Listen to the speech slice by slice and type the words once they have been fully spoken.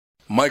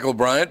Michael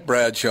Bryant,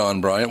 Straughan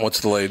Bryant,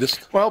 what's the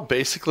latest? Well,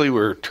 basically,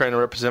 we're trying to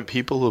represent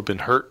people who have been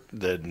hurt,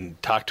 then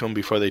talk to them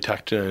before they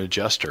talk to an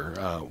adjuster.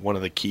 One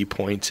of the key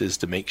points is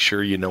to make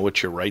sure you know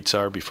what your rights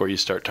are before you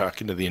start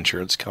talking to the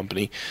insurance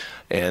company,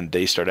 and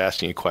they start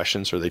asking you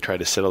questions or they try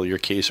to settle your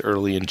case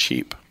early and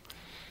cheap.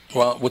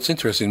 Well, what's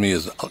interesting to me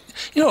is, a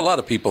lot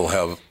of people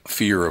have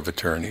fear of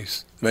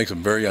attorneys. It makes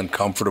them very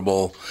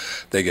uncomfortable.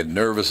 They get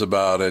nervous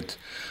about it.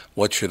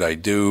 What should I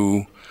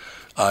do?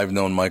 I've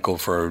known Michael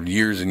for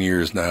years and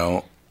years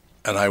now,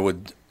 and I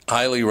would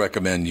highly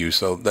recommend you.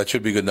 So that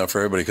should be good enough for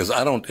everybody, because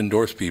I don't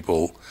endorse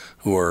people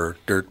who are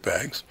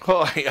dirtbags.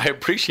 Well, I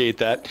appreciate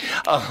that.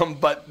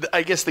 But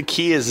I guess the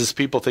key is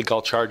people think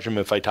I'll charge them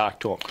if I talk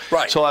to them.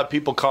 Right. So a lot of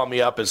people call me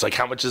up. It's like,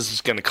 how much is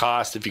this going to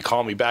cost if you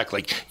call me back?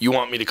 Like, you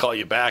want me to call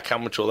you back? How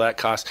much will that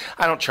cost?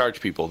 I don't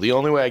charge people. The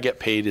only way I get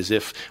paid is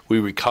if we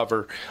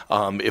recover,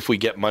 if we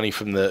get money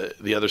from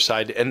the other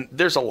side. And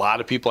there's a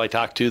lot of people I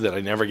talk to that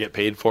I never get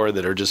paid for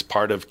that are just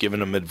part of giving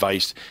them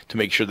advice to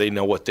make sure they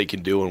know what they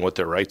can do and what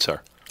their rights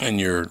are. And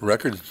your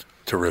record's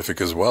terrific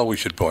as well, we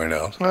should point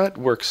out. Well, it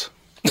works.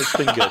 It's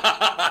been good.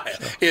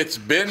 It's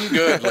been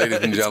good, ladies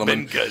and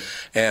gentlemen. It's been good.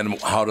 And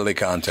how do they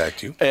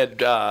contact you?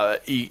 And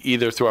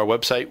either through our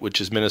website, which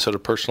is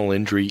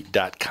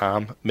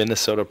minnesotapersonalinjury.com,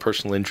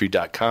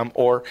 minnesotapersonalinjury.com,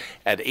 or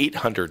at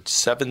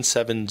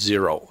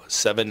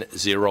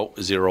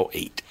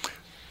 800-770-7008.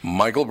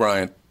 Michael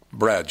Bryant,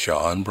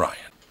 Straughan Bryant.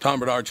 Tom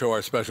Bernard Show,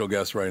 our special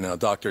guest right now,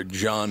 Dr.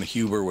 John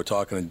Huber. We're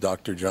talking to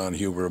Dr. John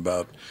Huber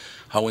about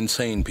how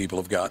insane people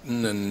have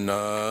gotten,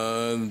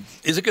 and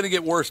is it going to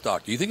get worse,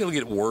 Doc? Do you think it'll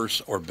get worse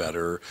or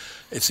better?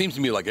 It seems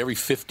to me like every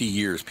 50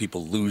 years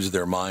people lose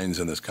their minds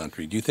in this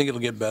country. Do you think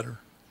it'll get better?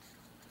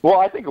 Well,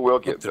 I think it will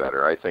get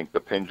better. I think the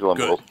pendulum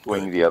will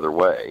swing the other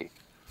way.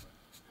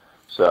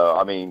 So,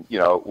 I mean,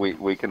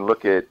 we can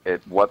look at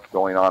what's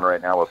going on right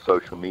now with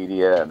social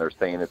media, and they're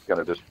saying it's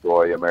going to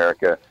destroy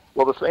America.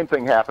 Well, the same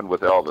thing happened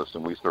with Elvis,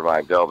 and we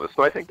survived Elvis.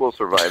 So I think we'll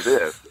survive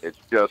this. It's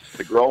just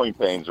the growing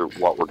pains are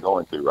what we're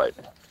going through right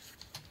now.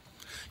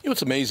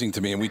 It's amazing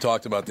to me, and we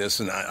talked about this,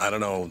 and I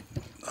don't know,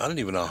 I don't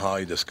even know how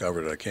I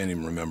discovered it. I can't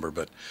even remember.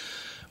 But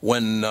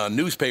when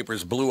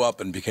newspapers blew up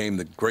and became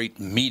the great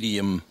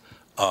medium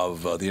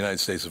of the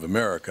United States of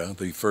America,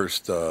 the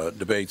first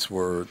debates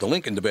were the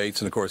Lincoln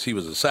debates, and, of course, he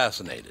was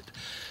assassinated.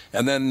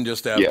 And then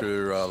just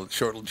after,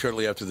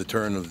 shortly after the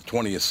turn of the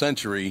 20th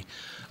century,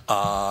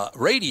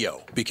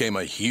 radio became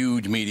a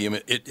huge medium.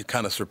 It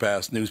kind of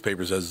surpassed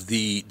newspapers as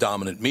the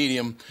dominant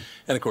medium.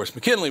 And, of course,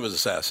 McKinley was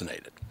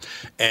assassinated.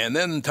 And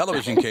then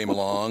television came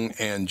along,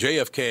 and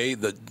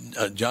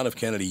JFK, John F.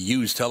 Kennedy,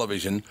 used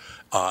television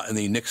in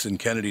the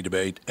Nixon-Kennedy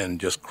debate and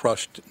just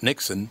crushed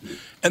Nixon.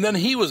 And then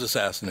he was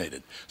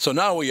assassinated. So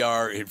now we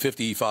are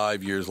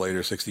 55 years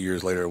later, 60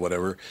 years later, or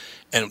whatever,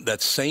 and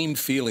that same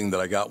feeling that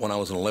I got when I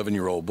was an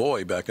 11-year-old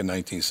boy back in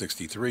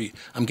 1963,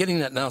 I'm getting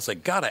that now. It's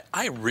like, God,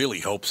 I really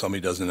hope somebody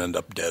doesn't end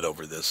up dead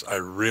over this. I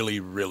really,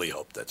 really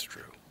hope that's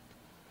true.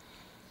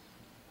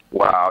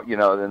 Wow,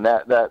 then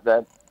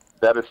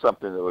that is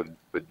something that would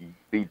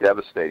be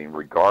devastating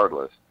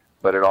regardless.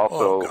 But it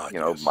also,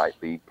 might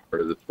be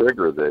part of the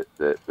trigger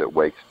that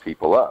wakes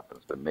people up. And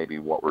so maybe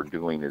what we're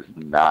doing is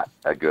not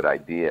a good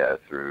idea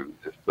through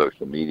the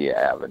social media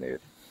avenue.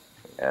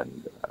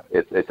 And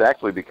it's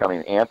actually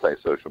becoming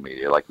anti-social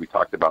media. Like we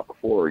talked about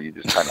before, you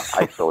just kind of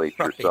isolate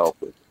yourself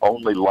with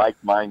only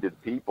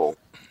like-minded people,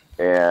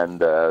 and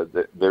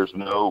there's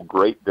no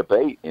great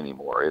debate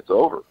anymore. It's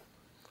over.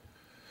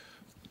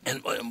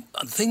 And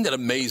the thing that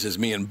amazes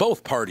me, and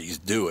both parties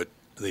do it,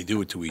 they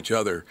do it to each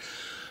other,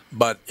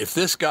 but if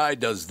this guy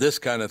does this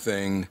kind of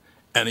thing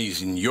and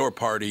he's in your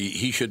party,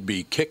 he should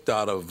be kicked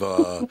out of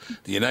the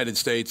United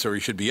States or he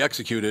should be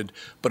executed.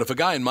 But if a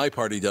guy in my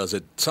party does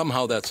it,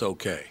 somehow that's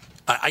okay.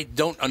 I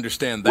don't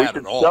understand that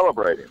at all. We should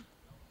celebrate him.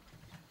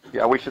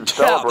 Yeah, we should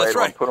celebrate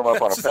him and put him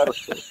up on a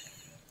pedestal.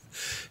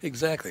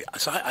 Exactly.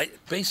 So I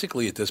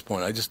basically at this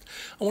point, I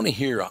want to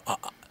hear. I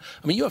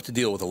mean, you have to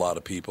deal with a lot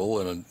of people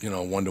on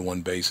a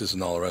one-to-one basis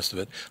and all the rest of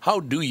it. How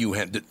do you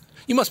handle?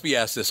 You must be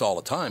asked this all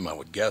the time, I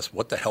would guess.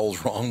 What the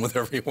hell's wrong with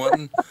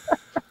everyone?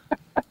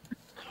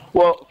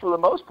 Well, for the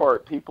most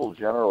part, people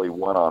generally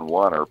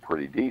one-on-one are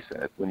pretty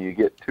decent. It's when you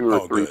get two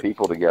or three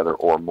people together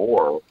or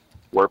more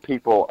where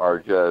people are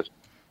just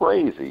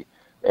crazy.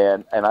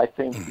 And I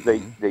think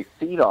they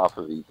feed off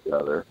of each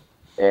other.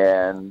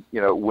 And,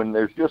 when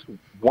there's just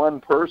one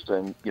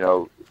person,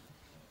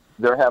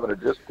 they're having a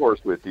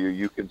discourse with you,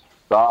 you can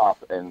stop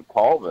and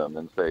call them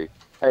and say,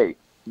 hey,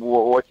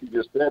 well, what you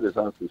just said is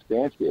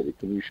unsubstantiated.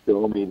 Can you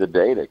show me the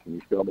data? Can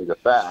you show me the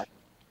facts?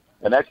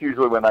 And that's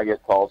usually when I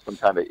get called some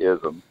kind of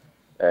ism,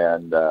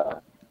 and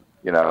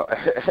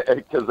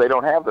because they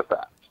don't have the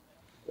facts.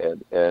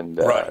 And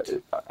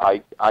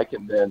I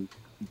can then,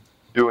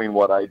 doing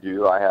what I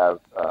do, I have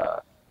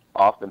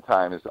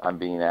oftentimes I'm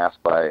being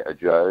asked by a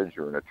judge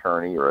or an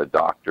attorney or a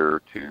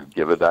doctor to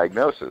give a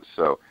diagnosis.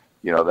 So,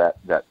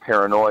 that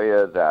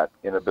paranoia, that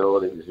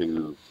inability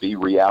to be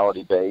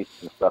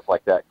reality-based and stuff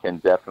like that can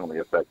definitely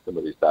affect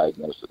somebody's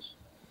diagnosis.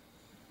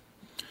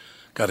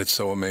 God, it's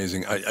so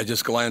amazing. I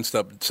just glanced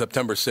up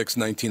September 6,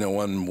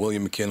 1901,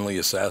 William McKinley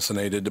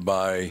assassinated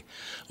by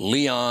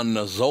Leon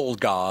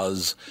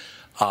Zolgaz.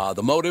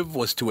 The motive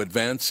was to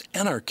advance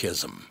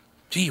anarchism.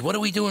 Gee, what are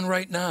we doing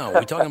right now? Are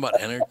we talking about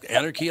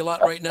anarchy a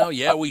lot right now?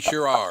 Yeah, we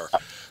sure are.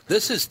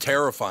 This is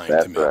terrifying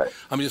to me. Right.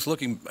 I'm just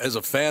looking, as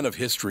a fan of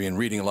history and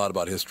reading a lot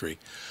about history,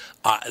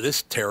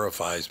 this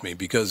terrifies me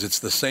because it's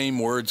the same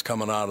words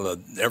coming out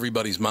of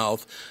everybody's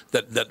mouth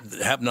that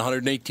happened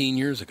 118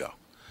 years ago.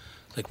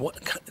 Like,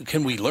 what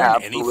can we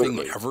learn anything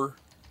ever?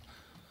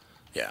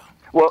 Yeah.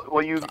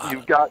 Well, you've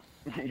got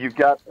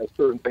a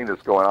certain thing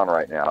that's going on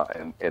right now,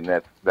 and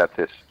that's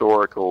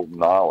historical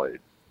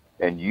knowledge,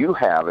 and you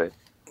have it.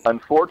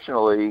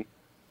 Unfortunately,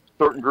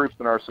 certain groups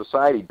in our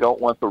society don't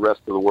want the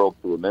rest of the world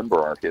to remember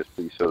our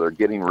history, so they're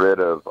getting rid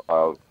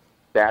of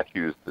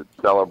statues that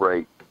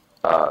celebrate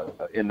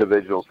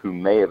individuals who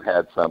may have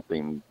had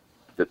something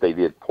that they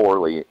did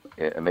poorly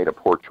and made a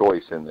poor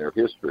choice in their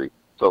history.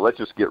 So let's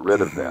just get rid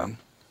of them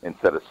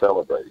instead of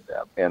celebrating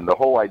them. And the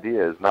whole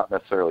idea is not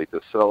necessarily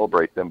to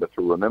celebrate them, but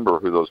to remember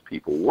who those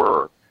people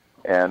were.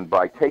 And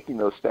by taking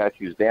those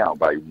statues down,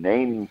 by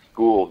naming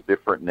schools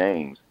different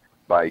names,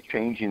 by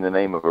changing the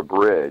name of a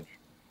bridge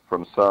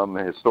from some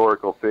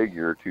historical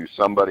figure to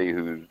somebody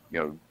who's,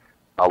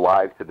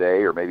 alive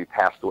today or maybe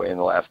passed away in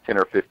the last 10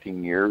 or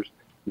 15 years,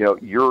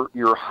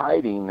 you're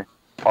hiding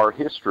our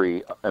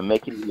history and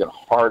making it even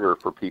harder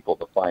for people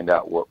to find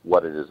out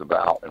what it is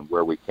about and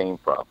where we came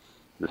from.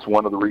 This is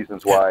one of the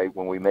reasons why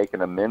when we make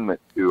an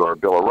amendment to our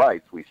Bill of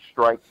Rights, we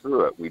strike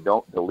through it. We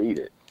don't delete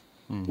it.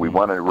 Mm-hmm. We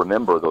want to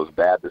remember those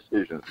bad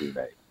decisions we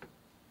made.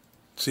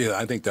 See,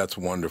 I think that's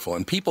wonderful.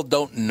 And people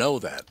don't know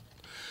that.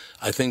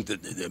 I think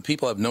that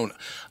people have known.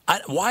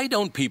 Why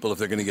don't people, if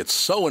they're going to get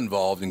so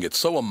involved and get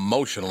so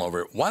emotional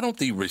over it, why don't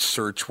they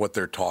research what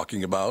they're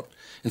talking about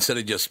instead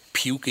of just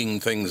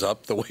puking things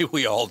up the way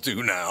we all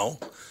do now?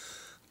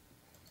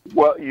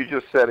 Well, you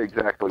just said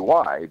exactly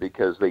why,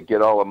 because they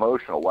get all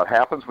emotional. What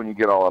happens when you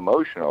get all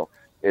emotional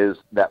is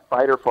that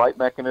fight or flight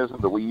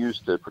mechanism that we use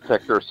to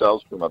protect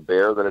ourselves from a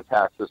bear that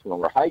attacks us when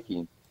we're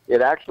hiking,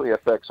 it actually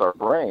affects our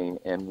brain,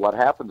 and what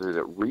happens is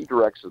it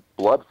redirects the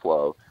blood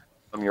flow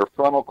from your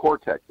frontal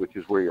cortex, which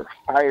is where your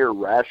higher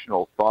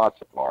rational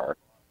thoughts are,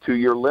 to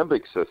your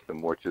limbic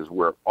system, which is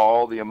where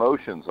all the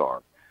emotions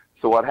are.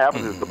 So what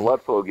happens is the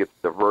blood flow gets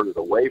diverted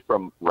away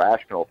from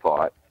rational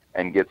thought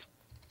and gets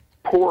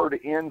poured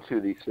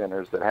into these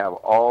centers that have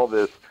all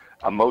this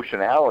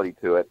emotionality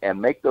to it and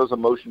make those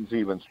emotions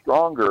even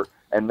stronger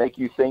and make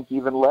you think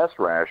even less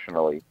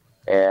rationally.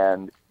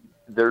 And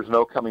there's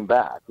no coming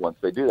back once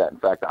they do that. In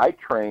fact, I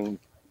train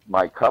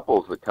my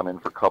couples that come in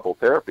for couple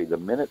therapy. The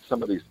minute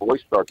somebody's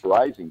voice starts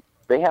rising,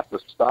 they have to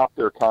stop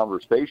their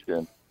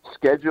conversation,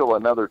 schedule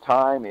another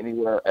time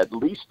anywhere at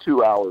least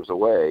 2 hours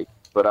away,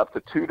 but up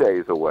to 2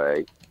 days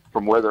away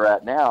from where they're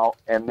at now,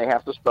 and they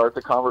have to start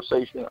the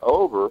conversation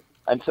over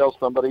until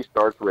somebody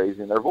starts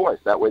raising their voice.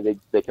 That way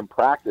they can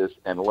practice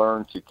and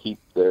learn to keep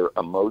their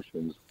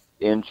emotions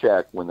in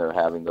check when they're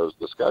having those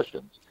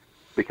discussions.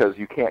 Because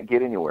you can't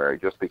get anywhere.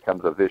 It just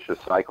becomes a vicious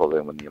cycle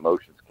then when the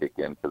emotions kick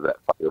in, because that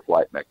fight or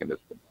flight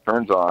mechanism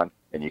turns on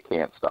and you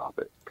can't stop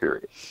it,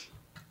 period.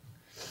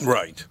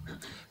 Right.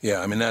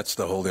 Yeah, I mean, that's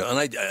the whole deal. And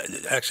I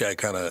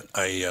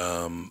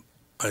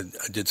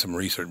did some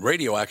research.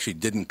 Radio actually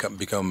didn't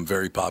become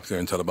very popular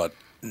until about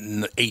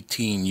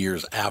 18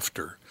 years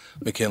after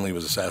McKinley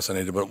was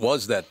assassinated, but it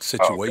was that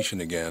situation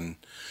again.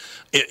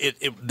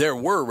 There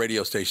were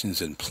radio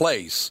stations in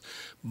place,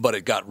 but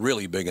it got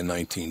really big in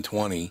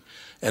 1920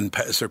 and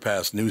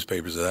surpassed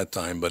newspapers at that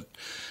time. But,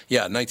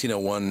 yeah,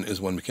 1901 is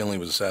when McKinley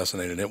was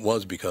assassinated. It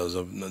was because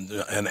of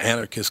an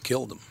anarchist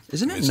killed him.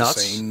 Isn't it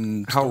nuts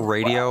how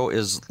radio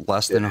is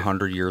less than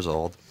 100 years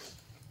old,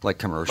 like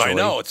commercially? I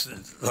know.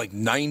 It's like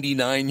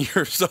 99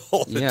 years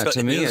old. Yeah,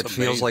 to me it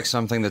feels like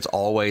something that's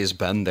always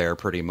been there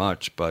pretty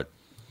much, but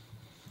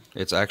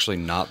it's actually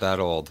not that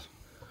old.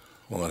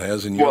 Well, it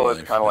has in your life.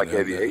 It's kind of like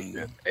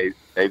aviation.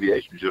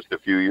 Aviation is just a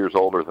few years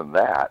older than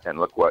that, and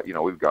look what,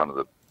 we've gone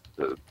to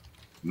the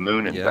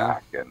moon and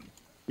back, and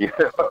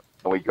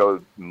and we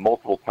go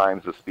multiple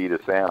times the speed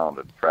of sound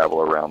and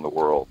travel around the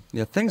world.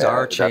 Yeah, things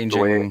are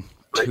changing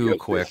too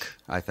quick,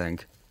 I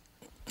think.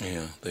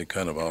 Yeah, they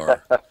kind of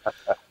are.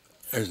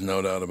 There's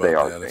no doubt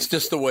about that. It's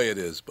just the way it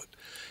is. But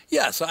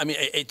yes, I mean,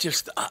 it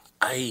just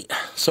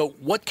so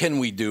what can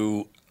we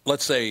do?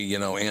 Let's say,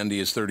 Andy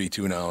is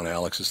 32 now and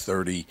Alex is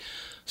 30.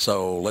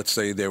 So let's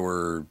say they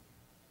were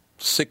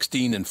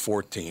 16 and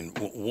 14.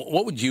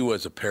 What would you,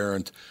 as a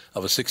parent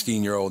of a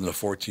 16-year-old and a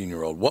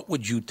 14-year-old, what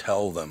would you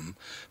tell them?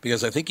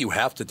 Because I think you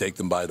have to take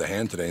them by the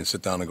hand today and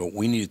sit down and go,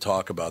 we need to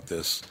talk about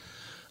this.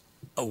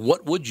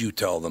 What would you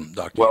tell them,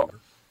 Dr.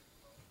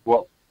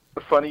 Well,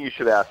 funny you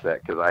should ask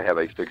that, because I have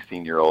a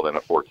 16-year-old and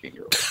a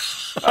 14-year-old.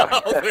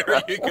 Oh,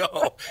 there you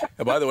go.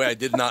 And by the way, I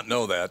did not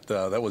know that.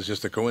 That was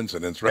just a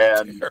coincidence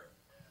right there.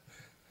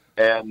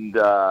 And,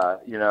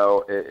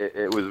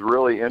 it was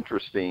really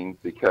interesting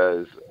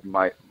because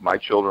my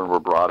children were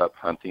brought up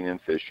hunting and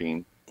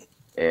fishing,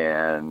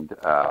 and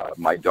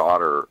my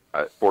daughter,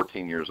 at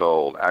 14 years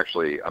old,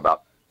 actually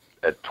about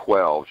at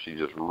 12, she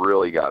just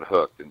really got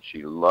hooked, and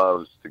she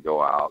loves to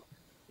go out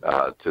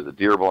to the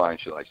deer blind.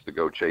 She likes to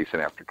go chasing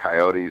after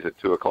coyotes at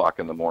 2 o'clock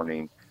in the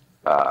morning.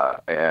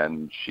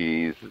 And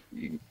she's,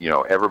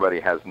 everybody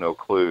has no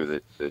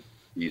clue that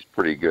he's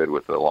pretty good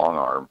with the long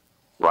arm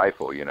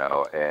rifle,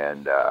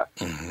 and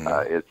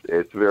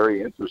it's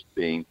very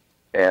interesting.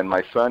 And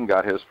my son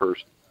got his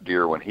first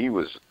deer when he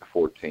was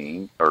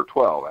 14 or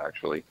 12,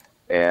 actually.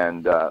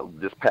 And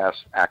this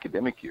past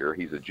academic year,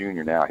 he's a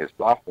junior now, his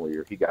sophomore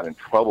year, he got in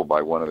trouble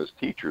by one of his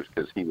teachers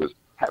because he was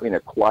having a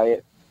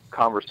quiet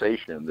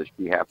conversation that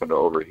she happened to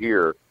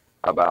overhear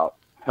about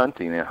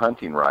hunting and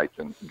hunting rights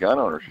and gun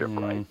ownership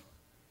rights.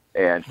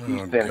 And she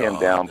sent him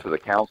down to the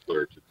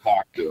counselor to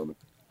talk to him.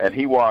 And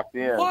he walked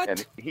in,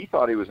 and he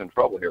thought he was in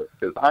trouble here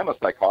because I'm a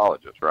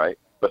psychologist, right?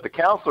 But the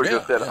counselor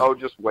just said, oh,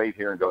 just wait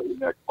here and go to the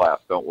next class.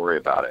 Don't worry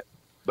about it.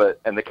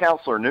 And the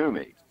counselor knew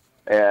me.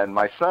 And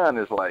my son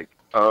is like,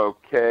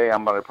 okay,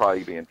 I'm going to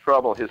probably be in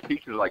trouble. His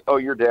teacher's like, oh,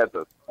 your dad's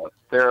a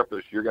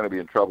therapist. You're going to be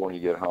in trouble when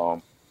you get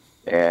home.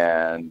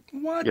 And,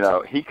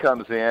 he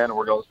comes in, and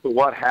we're going, so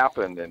what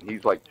happened? And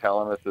he's like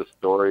telling us this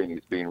story, and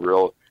he's being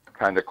real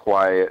kind of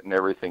quiet and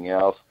everything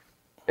else.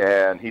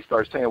 And he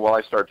starts saying, well,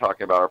 I started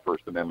talking about our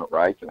First Amendment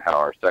rights and how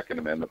our Second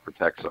Amendment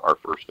protects our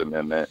First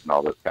Amendment and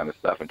all this kind of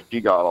stuff. And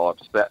she got all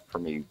upset for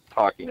me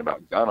talking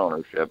about gun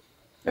ownership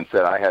and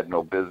said I had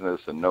no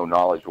business and no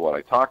knowledge of what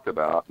I talked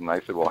about. And I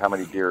said, well, how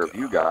many deer have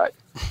you got?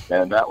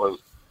 And I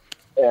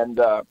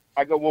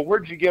go, well,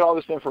 where'd you get all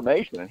this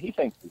information? And he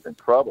thinks he's in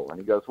trouble. And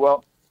he goes,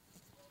 well,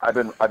 I've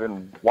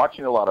been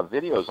watching a lot of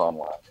videos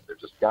online.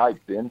 There's this guy,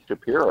 Ben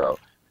Shapiro.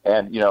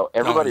 And,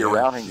 everybody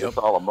around him gets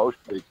all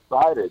emotionally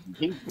excited. And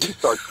he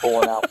starts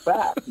pulling out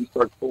facts. He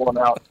starts pulling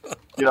out,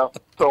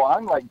 So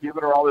I'm like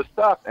giving her all this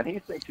stuff. And he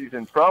thinks he's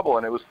in trouble.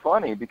 And it was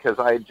funny because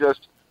I had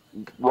just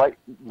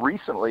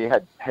recently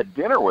had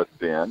dinner with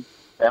Ben.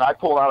 And I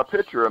pulled out a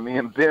picture of me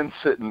and Ben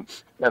sitting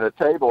at a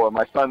table. And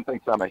my son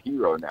thinks I'm a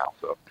hero now.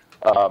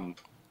 So,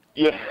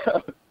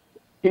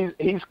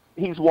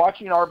 he's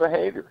watching our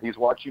behavior. He's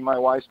watching my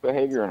wife's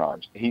behavior and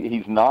ours.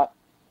 He's not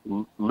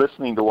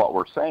listening to what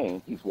we're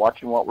saying. He's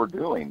watching what we're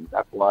doing.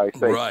 That's why I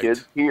say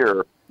kids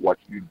hear what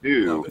you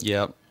do.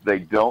 Yep. They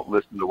don't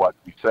listen to what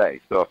you say.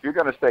 So if you're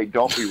going to say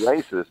don't be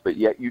racist, but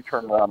yet you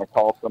turn around and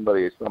call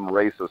somebody some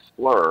racist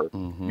slur,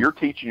 you're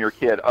teaching your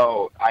kid,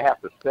 oh, I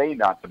have to say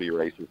not to be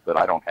racist, but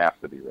I don't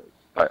have to be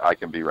racist. I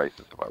can be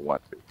racist if I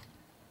want to.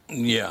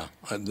 Yeah,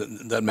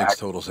 that makes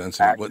total sense.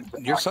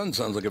 Your son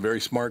sounds like a very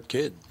smart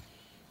kid.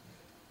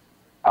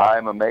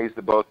 I'm amazed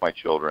at both my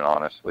children,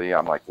 honestly.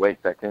 I'm like,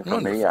 wait, that came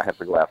from me? I have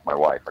to go ask my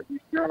wife. Are you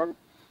sure?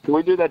 Can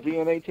we do that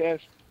DNA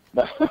test?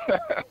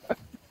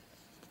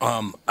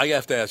 I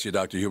have to ask you,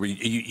 Dr. Huber,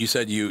 you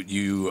said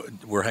you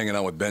were hanging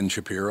out with Ben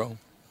Shapiro?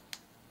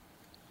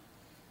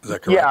 Is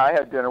that correct? Yeah, I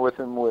had dinner with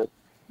him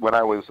when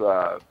I was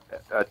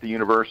at the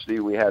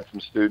university. We had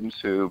some students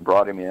who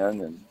brought him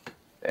in,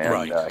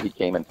 and he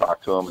came and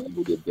talked to him, and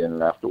we did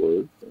dinner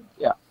afterwards.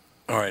 Yeah.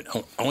 All right,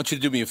 I want you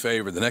to do me a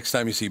favor. The next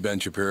time you see Ben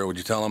Shapiro, would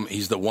you tell him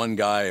he's the one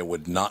guy I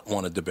would not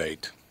want to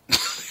debate?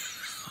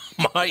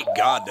 My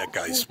God, that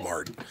guy's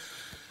smart.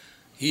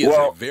 He is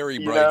a very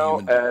bright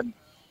human being. And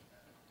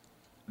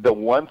the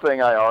one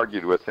thing I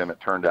argued with him, it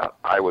turned out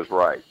I was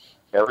right.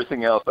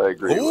 Everything else I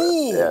agree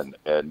with.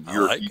 And I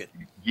like it.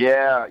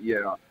 Yeah.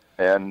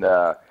 And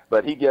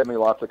but he gave me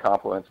lots of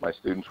compliments. My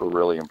students were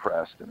really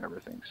impressed and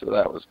everything, so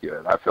that was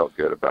good. I felt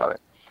good about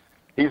it.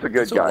 He's a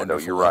good guy, though.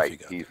 You're right.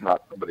 He's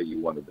not somebody you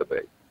want to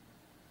debate.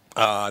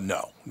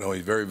 No, he's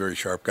a very, very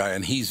sharp guy,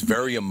 and he's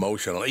very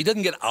emotional. He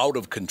doesn't get out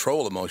of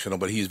control emotional,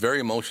 but he's very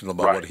emotional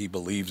about what he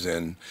believes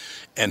in,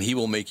 and he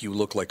will make you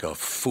look like a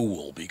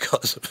fool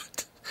because of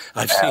it.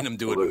 I've seen him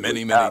do it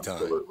many, many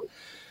times.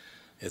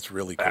 It's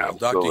really cool.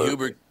 Dr.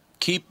 Huber,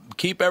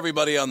 keep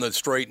everybody on the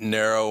straight and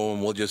narrow,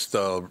 and we'll just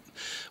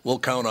we'll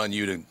count on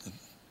you to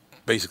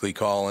basically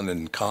call in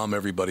and calm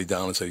everybody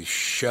down and say,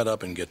 shut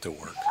up and get to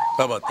work.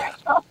 How about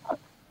that?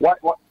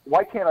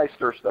 Why can't I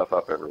stir stuff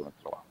up every once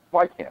in a while?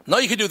 Why can't? No,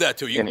 you can do that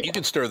too. You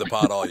can stir the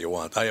pot all you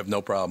want. I have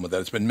no problem with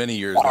that. It's been many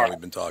years now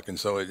we've been talking.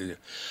 So,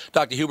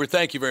 Dr. Huber,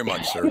 thank you very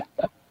much, sir.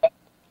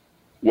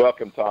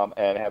 Welcome, Tom,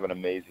 and have an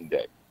amazing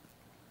day.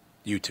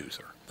 You too,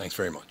 sir. Thanks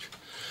very much.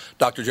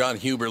 Dr. John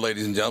Huber,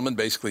 ladies and gentlemen,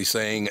 basically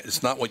saying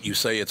it's not what you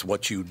say, it's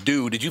what you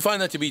do. Did you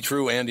find that to be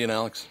true, Andy and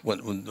Alex?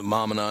 When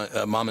Mom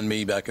and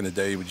me back in the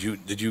day,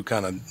 did you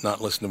kind of not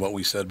listen to what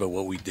we said, but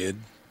what we did?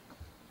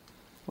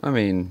 I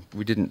mean,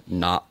 we didn't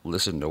not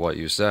listen to what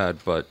you said,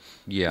 but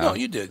yeah. No,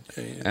 you did.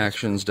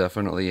 Actions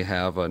definitely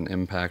have an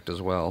impact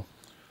as well.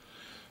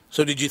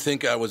 So did you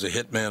think I was a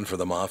hitman for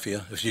the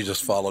mafia if you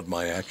just followed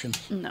my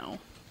actions? No.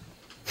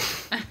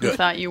 I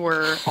thought you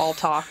were all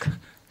talk,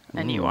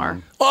 and you are.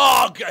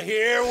 Oh,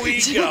 here we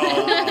go.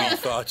 I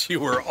thought you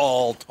were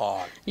all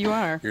talk. You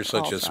are. You're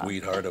such a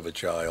sweetheart of a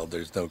child.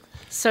 There's no...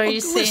 So you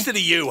say... Listen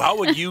to you. How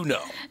would you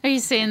know? Are you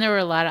saying there were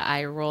a lot of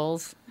eye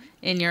rolls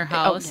in your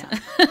house? Oh,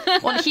 yeah.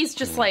 Well, he's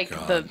just like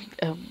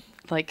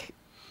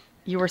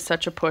you were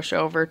such a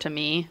pushover to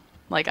me.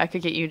 Like, I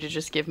could get you to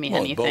just give me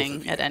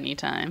anything at any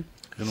time.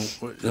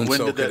 And And when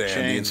so did could that Andy,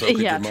 change? and so could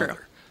Yeah, your true.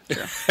 mother.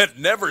 It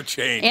never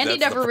changed. Andy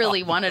That's the never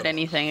really problem. wanted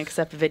anything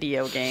except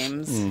video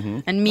games.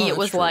 And me, Oh, it that's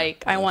was true.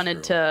 like, I That's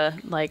wanted true. to,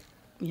 like,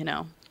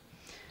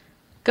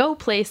 go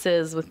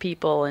places with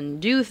people and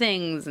do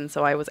things. And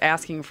so I was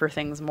asking for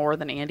things more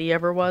than Andy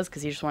ever was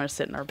because he just wanted to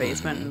sit in our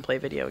basement and play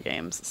video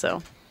games.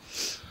 So,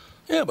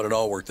 Yeah, but it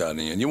all worked out in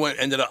the end. You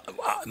ended up.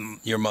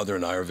 Your mother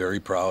and I are very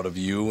proud of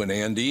you and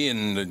Andy,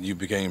 and you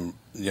became,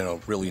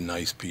 really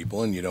nice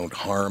people, and you don't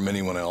harm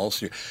anyone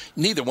else.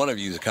 Neither one of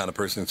you is the kind of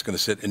person that's going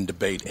to sit and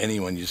debate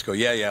anyone. You just go,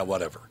 yeah,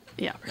 whatever,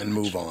 yeah. and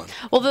move on.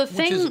 Well,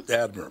 which is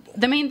admirable.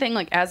 The main thing,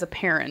 like, as a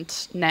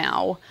parent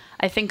now,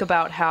 I think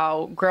about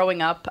how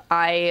growing up,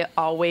 I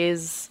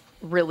always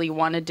really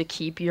wanted to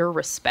keep your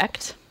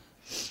respect.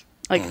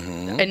 Like,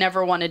 I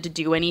never wanted to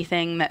do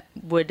anything that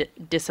would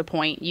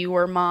disappoint you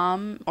or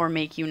Mom or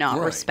make you not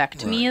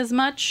respect me as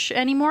much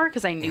anymore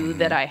because I knew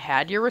that I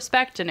had your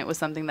respect and it was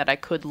something that I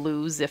could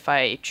lose if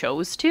I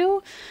chose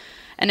to.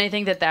 And I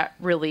think that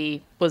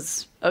really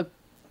was a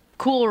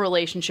cool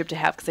relationship to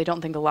have because I don't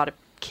think a lot of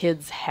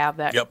kids have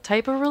that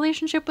type of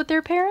relationship with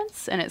their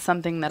parents. And it's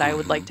something that I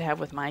would like to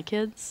have with my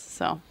kids.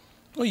 So.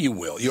 Well, you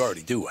will. You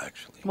already do,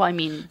 actually. Well, I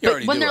mean,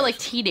 when they're like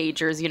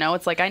teenagers,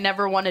 it's like I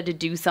never wanted to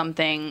do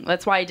something.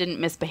 That's why I didn't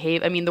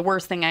misbehave. I mean, the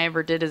worst thing I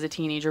ever did as a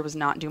teenager was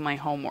not do my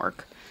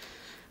homework.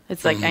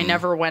 It's like I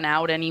never went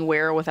out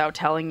anywhere without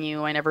telling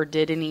you. I never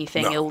did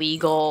anything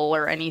illegal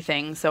or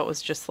anything. So it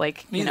was just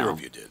like, Neither of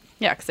you did.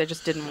 Yeah, because I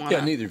just didn't want to.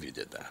 Yeah, neither of you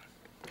did that.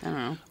 I don't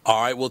know.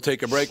 All right, we'll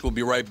take a break. We'll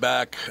be right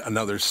back.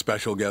 Another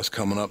special guest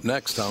coming up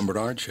next, Tom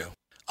Bernard Show.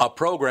 A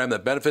program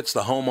that benefits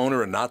the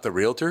homeowner and not the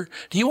realtor?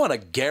 Do you want a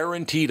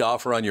guaranteed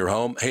offer on your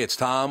home? Hey, it's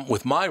Tom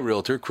with my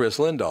realtor, Chris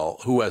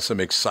Lindahl, who has some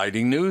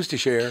exciting news to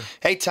share.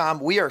 Hey, Tom,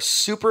 we are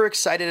super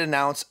excited to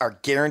announce our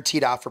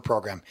guaranteed offer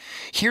program.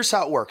 Here's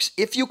how it works.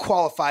 If you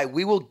qualify,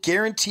 we will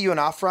guarantee you an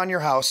offer on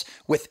your house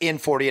within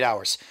 48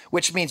 hours,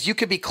 which means you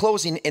could be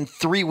closing in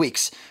 3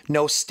 weeks.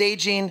 No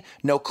staging,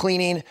 no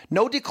cleaning,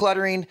 no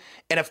decluttering,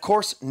 and of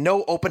course,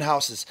 no open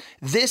houses.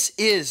 This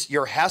is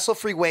your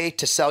hassle-free way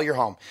to sell your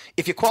home.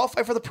 If you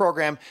qualify for the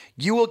program,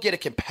 you will get a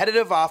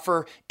competitive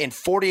offer in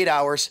 48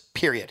 hours,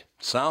 period.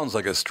 Sounds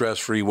like a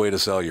stress-free way to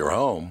sell your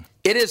home.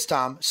 It is,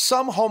 Tom.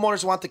 Some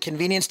homeowners want the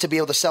convenience to be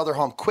able to sell their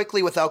home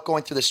quickly without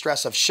going through the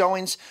stress of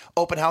showings,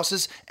 open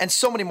houses, and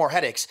so many more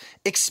headaches,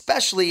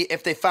 especially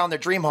if they found their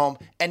dream home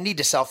and need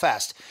to sell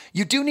fast.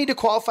 You do need to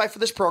qualify for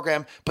this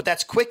program, but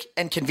that's quick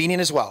and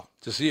convenient as well.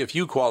 To see if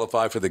you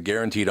qualify for the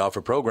Guaranteed Offer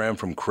program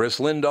from Chris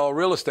Lindahl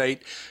Real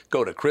Estate,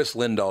 go to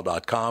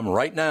chrislindahl.com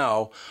right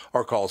now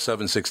or call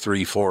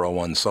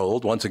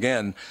 763-401-SOLD. Once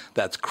again,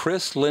 that's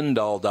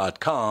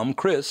chrislindahl.com,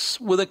 Chris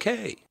with a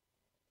K.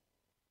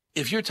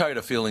 If you're tired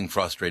of feeling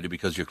frustrated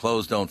because your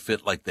clothes don't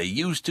fit like they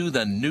used to,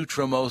 then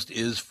Nutrimost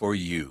is for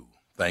you.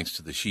 Thanks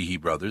to the Sheehy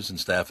brothers and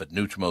staff at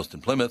Nutrimost in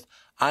Plymouth,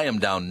 I am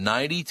down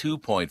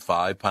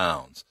 92.5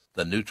 pounds.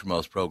 The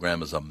Nutrimost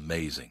program is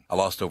amazing. I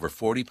lost over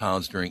 40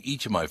 pounds during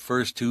each of my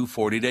first 2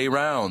 40-day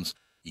rounds.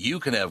 You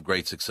can have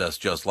great success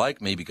just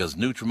like me because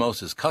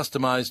Nutrimost is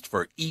customized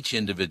for each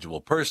individual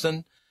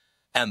person,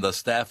 and the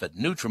staff at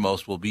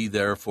Nutrimost will be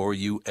there for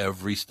you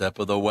every step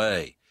of the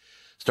way.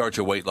 Start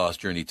your weight loss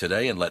journey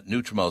today and let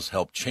Nutrimost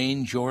help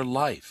change your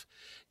life.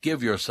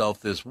 Give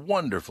yourself this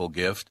wonderful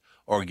gift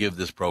or give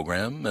this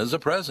program as a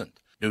present.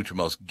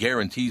 Nutrimost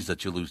guarantees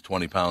that you lose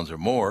 20 pounds or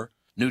more.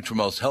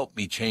 Nutrimost helped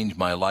me change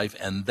my life,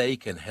 and they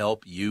can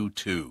help you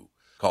too.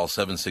 Call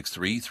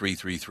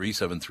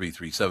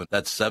 763-333-7337.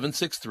 That's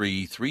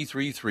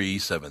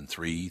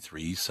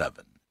 763-333-7337.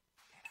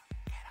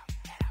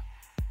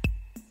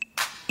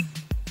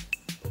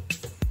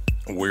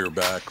 We're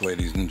back,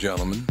 ladies and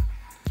gentlemen.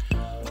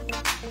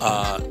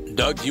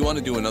 Doug, do you want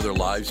to do another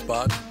live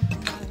spot?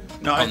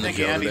 No, I think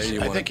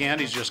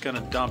Andy's just going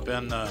to dump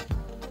in the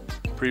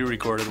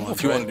pre-recorded one. Well,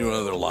 if you want to do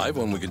another live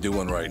one, we could do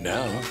one right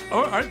now.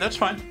 Oh, all right, that's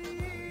fine.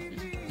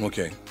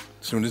 Okay.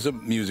 As soon as the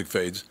music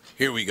fades,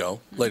 here we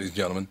go, ladies and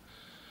gentlemen.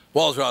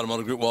 Walser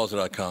Automotive Group,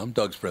 Walser.com,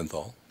 Doug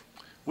Sprinthal.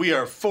 We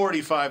are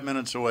 45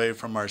 minutes away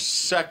from our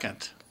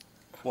second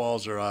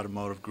Walser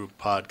Automotive Group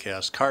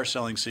podcast, Car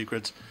Selling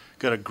Secrets.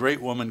 Got a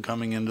great woman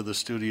coming into the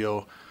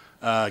studio.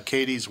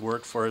 Katie's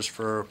worked for us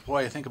for,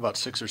 I think about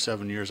 6 or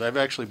 7 years. I've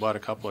actually bought a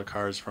couple of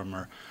cars from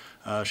her.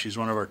 She's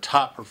one of our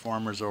top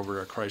performers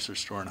over at Chrysler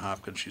Store in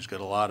Hopkins. She's got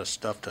a lot of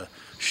stuff to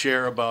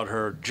share about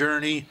her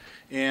journey.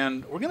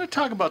 And we're going to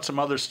talk about some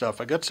other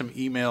stuff. I got some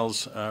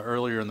emails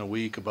earlier in the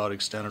week about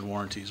extended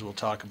warranties. We'll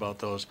talk about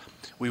those.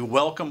 We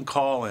welcome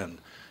call-in.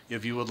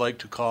 If you would like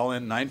to call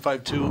in,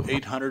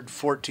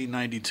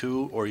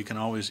 952-800-1492, or you can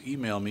always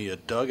email me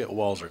at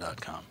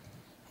doug@walser.com.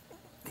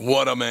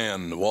 What a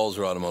man.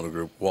 Walser Automotive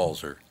Group,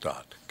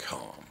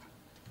 Walser.com.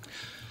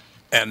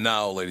 And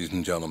now, ladies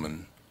and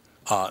gentlemen,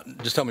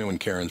 just tell me when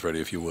Karen's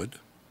ready, if you would.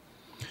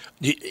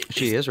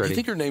 She is ready. Do you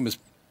think her name is...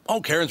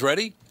 Oh, Karen's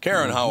ready?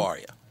 Karen, how are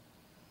you?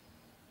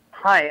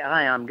 Hi,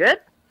 I'm good.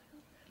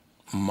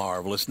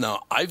 Marvelous.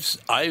 Now,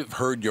 I've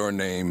heard your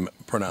name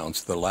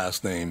pronounced, the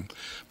last name,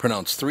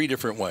 pronounced 3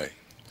 different ways.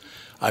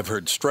 I've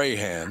heard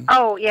Straughan.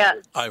 Oh, yeah.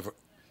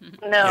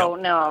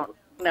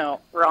 No,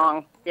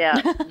 wrong. Yeah.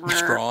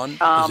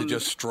 Straughan? Is it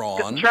just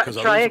Straughan?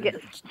 Try again.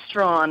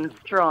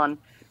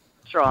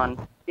 Straughan.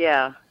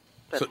 Yeah.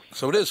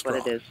 So it is Straughan.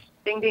 What it is.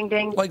 Ding, ding,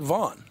 ding. Like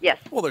Vaughn. Yes.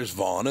 Well, there's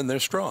Vaughn and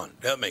there's Straughan.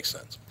 That makes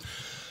sense.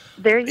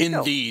 There you go.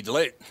 Indeed.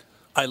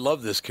 I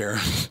love this, Karen.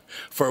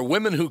 For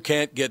women who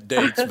can't get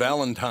dates,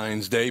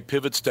 Valentine's Day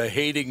pivots to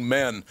hating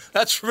men.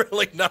 That's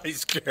really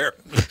nice, Karen.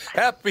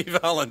 Happy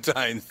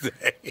Valentine's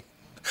Day.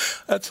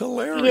 That's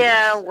hilarious.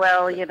 Yeah,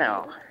 well,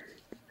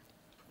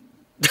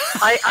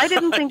 I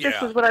didn't think this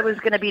was what I was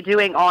going to be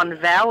doing on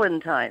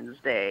Valentine's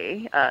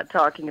Day,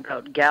 talking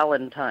about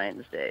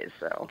Galentine's Day.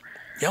 So,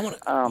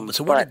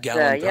 so where did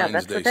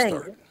Galentine's Day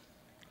start?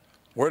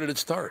 Where did it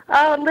start?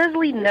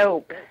 Leslie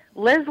Knope.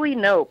 Leslie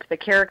Knope, the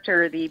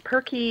character, the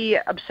perky,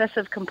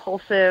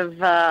 obsessive-compulsive,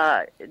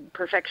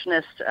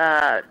 perfectionist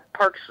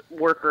parks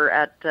worker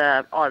at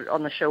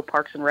on the show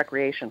Parks and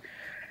Recreation.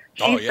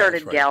 She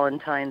started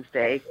Galentine's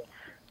Day,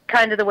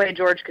 kind of the way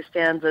George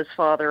Costanza's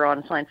father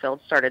on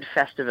Seinfeld started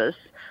Festivus,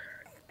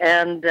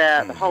 and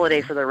the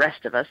holiday for the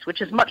rest of us,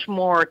 which is much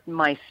more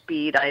my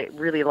speed. I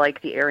really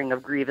like the airing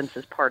of Grievance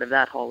as part of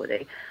that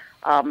holiday.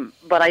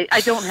 But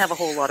I don't have a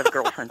whole lot of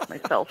girlfriends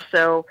myself,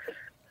 so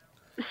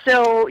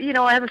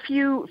I have a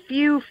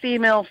few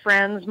female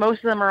friends. Most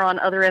of them are on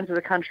other ends of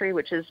the country,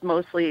 which is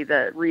mostly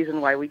the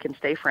reason why we can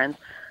stay friends,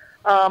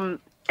 and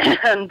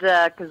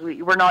because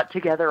we're not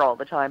together all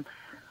the time.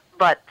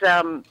 But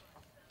I'm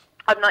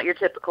not your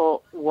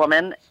typical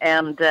woman,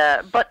 and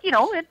but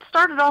it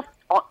started off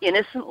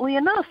innocently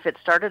enough. It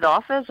started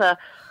off as a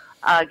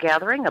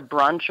gathering, a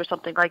brunch or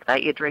something like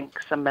that. You drink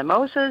some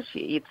mimosas,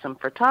 you eat some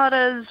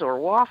frittatas or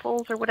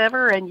waffles or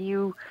whatever, and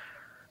you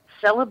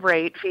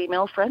celebrate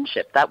female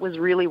friendship. That was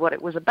really what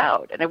it was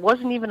about. And it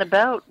wasn't even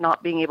about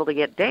not being able to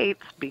get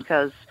dates,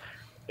 because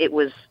it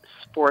was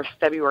for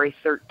February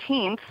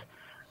 13th,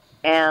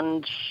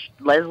 and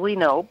Leslie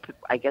Knope,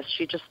 I guess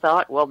she just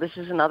thought, well, this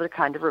is another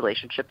kind of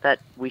relationship that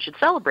we should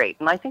celebrate.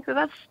 And I think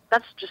that's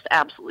just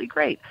absolutely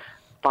great.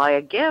 Buy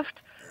a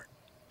gift,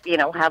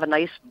 have a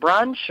nice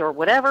brunch or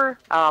whatever,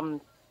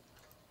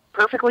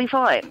 perfectly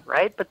fine,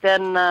 right? But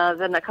then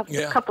a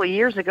couple of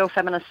years ago,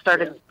 feminists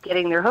started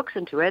getting their hooks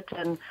into it,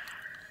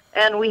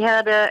 and we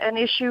had an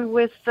issue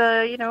with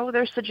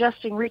they're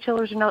suggesting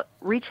retailers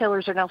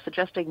are now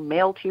suggesting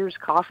male Tears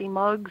coffee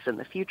mugs, and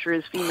the future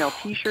is female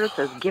T-shirts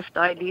as gift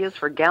ideas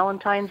for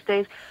Galentine's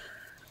Days,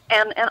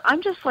 and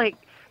I'm just like,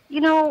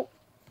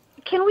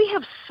 can we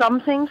have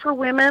something for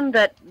women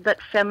that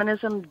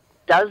feminism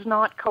does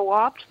not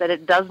co-opt, that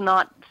it does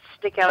not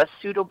stick out a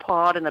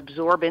pseudopod and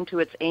absorb into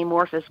its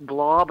amorphous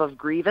blob of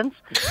grievance,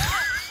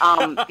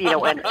 and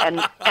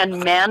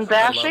man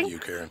bashing. I love you,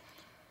 Karen.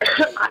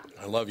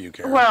 I love you,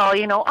 Karen. Well,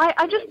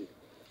 I just,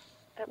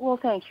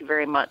 thank you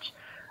very much.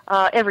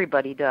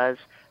 Everybody does,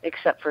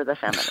 except for the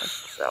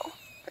feminists. So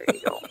there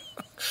you go.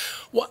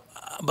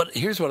 But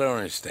here's what I don't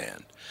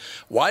understand: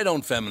 why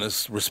don't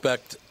feminists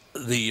respect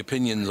the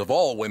opinions of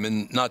all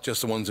women, not just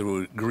the ones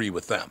who agree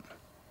with them?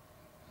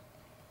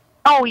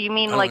 Oh, you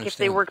mean like if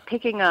they were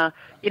picking as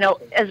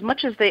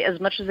much as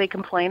they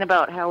complain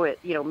about how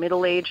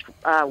middle-aged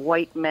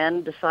white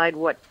men decide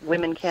what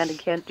women can and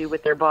can't do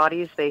with their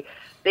bodies, they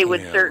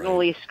would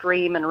certainly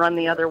scream and run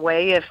the other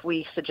way if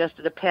we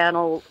suggested a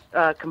panel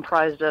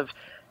comprised of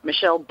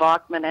Michelle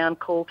Bachmann, Ann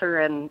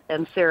Coulter, and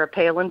Sarah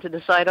Palin to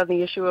decide on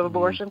the issue of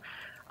abortion.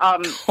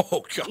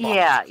 Oh God.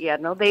 Yeah,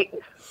 no,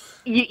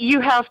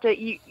 you have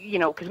to,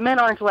 because men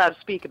aren't allowed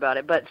to speak about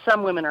it, but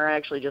some women are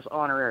actually just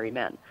honorary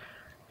men.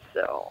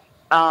 So,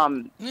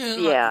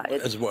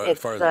 as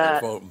far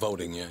as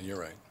voting, you're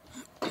right.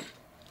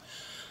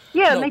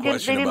 Yeah, and they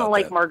didn't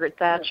like Margaret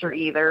Thatcher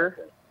either.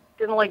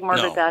 Didn't like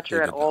Margaret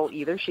Thatcher at all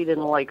either. She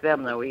didn't like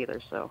them though either.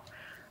 So,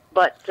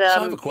 but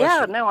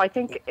I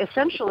think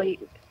essentially.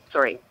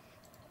 Sorry,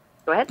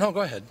 go ahead. No,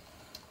 go ahead.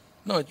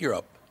 No, you're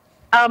up.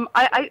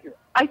 I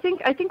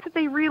think that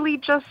they really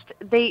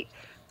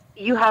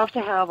you have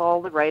to have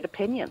all the right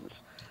opinions,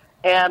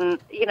 and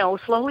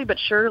slowly but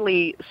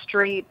surely,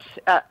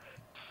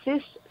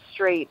 cis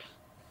straight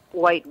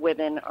white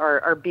women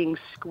are being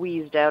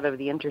squeezed out of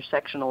the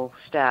intersectional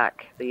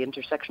stack, the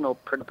intersectional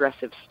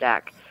progressive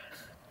stack,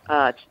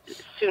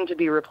 soon to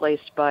be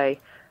replaced by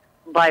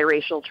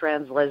biracial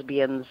trans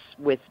lesbians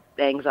with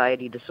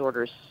anxiety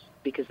disorders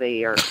because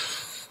they are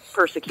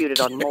persecuted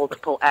on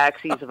multiple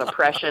axes of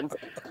oppression,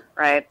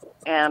 right?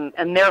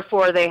 And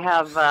therefore they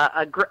have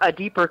a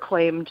deeper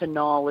claim to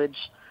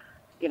knowledge,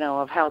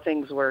 of how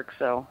things work.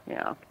 So,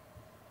 yeah.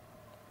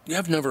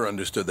 I've never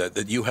understood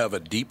that you have a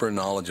deeper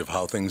knowledge of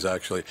how things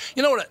actually.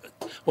 You know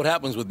what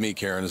happens with me,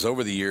 Karen, is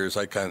over the years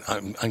I'm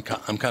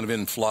kind of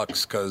in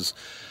flux because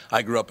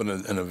I grew up in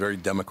a very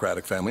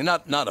Democratic family,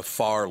 not a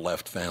far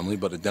left family,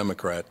 but a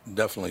Democrat,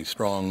 definitely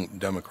strong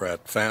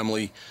Democrat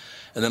family,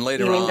 and then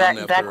later you mean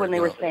on, back when they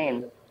were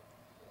sane.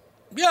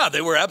 Yeah,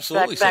 they were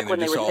absolutely back saying when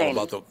they're they just were all saying-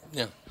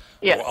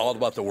 about all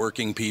about the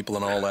working people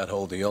and all that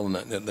whole deal, and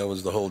that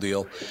was the whole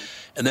deal.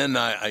 And then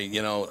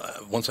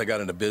once I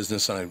got into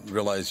business and I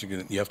realized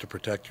you have to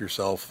protect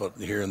yourself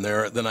here and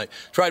there. Then I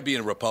tried being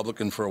a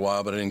Republican for a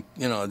while, but I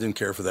didn't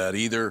care for that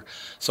either.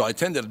 So I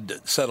tended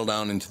to settle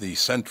down into the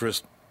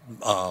centrist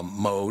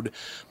mode.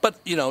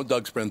 But,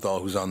 Doug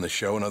Sprinthal, who's on the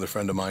show, another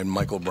friend of mine,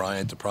 Michael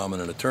Bryant, a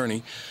prominent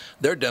attorney,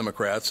 they're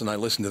Democrats, and I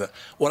listen to that.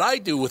 What I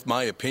do with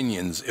my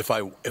opinions, if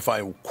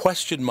I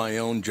question my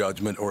own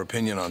judgment or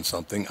opinion on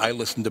something, I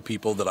listen to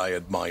people that I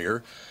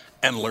admire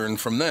and learn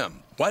from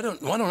them. Why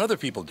don't other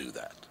people do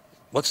that?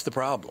 What's the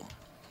problem?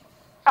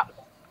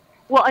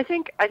 Well, I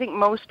think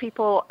most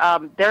people.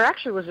 There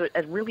actually was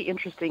a really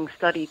interesting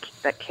study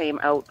that came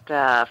out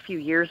a few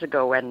years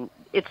ago, and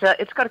it's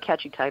got a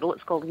catchy title.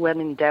 It's called "When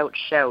in Doubt,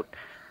 Shout,"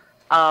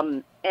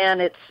 and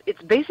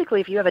it's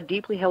basically if you have a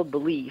deeply held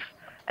belief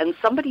and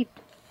somebody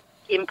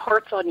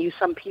imparts on you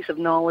some piece of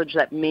knowledge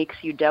that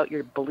makes you doubt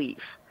your belief.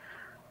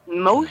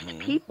 Most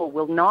people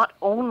will not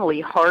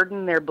only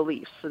harden their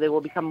beliefs, so they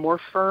will become more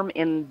firm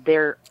in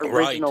their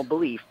original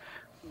belief,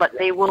 but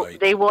they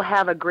will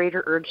have a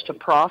greater urge to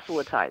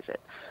proselytize it.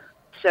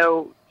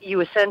 So you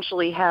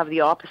essentially have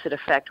the opposite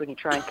effect when you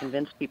try and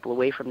convince people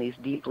away from these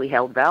deeply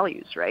held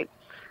values, right?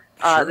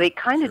 They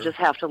kind of just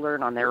have to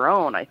learn on their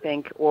own, I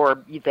think, or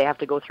they have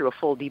to go through a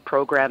full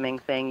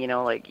deprogramming thing.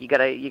 Like you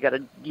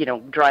gotta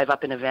drive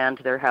up in a van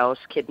to their house,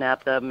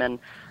 kidnap them,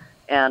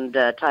 and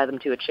tie them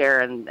to a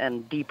chair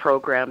and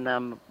deprogram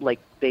them like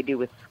they do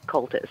with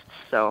cultists.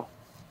 So,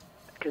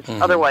 because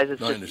otherwise it's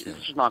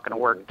just not going to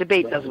work.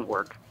 Debate doesn't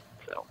work.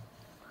 So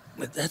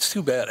that's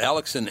too bad.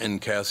 Alex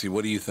and Cassie,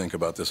 what do you think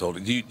about this whole?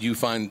 Do you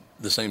find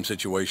the same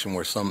situation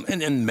where some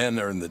and men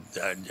are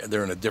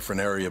they're in a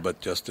different area, but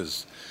just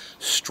as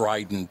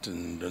strident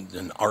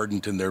and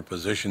ardent in their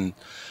position?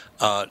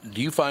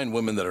 Do you find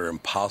women that are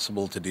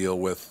impossible to deal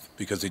with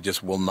because they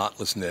just will not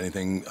listen to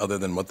anything other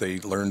than what they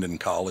learned in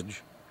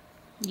college?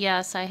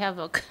 Yes, I have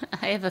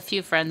a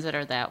few friends that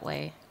are that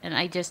way, and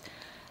I just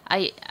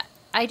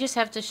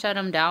have to shut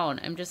them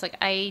down. I'm just like,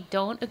 I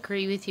don't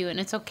agree with you, and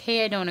it's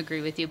okay I don't agree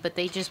with you, but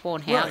they just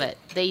won't have it.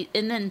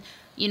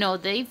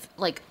 They've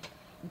like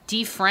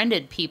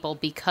defriended people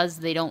because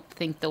they don't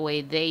think the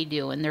way they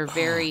do, and they're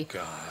very.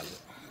 Oh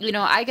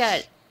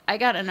God. I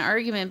got an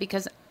argument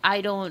because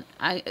I'm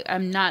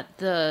not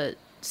the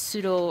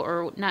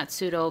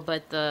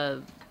but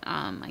the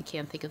I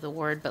can't think of the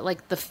word, but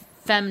like the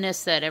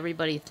feminist that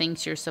everybody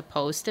thinks you're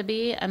supposed to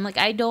be. I'm like,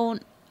 I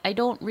don't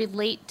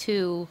relate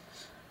to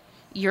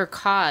your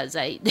cause.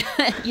 I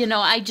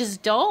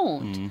just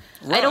don't.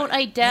 Right.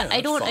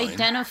 I don't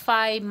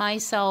identify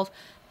myself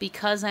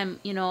because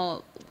I'm,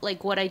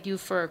 like what I do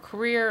for a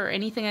career or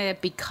anything like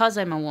that because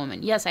I'm a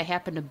woman. Yes, I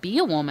happen to be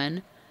a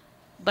woman,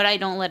 but I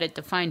don't let it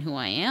define who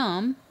I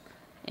am,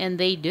 and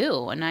they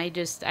do, and I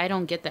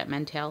don't get that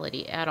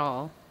mentality at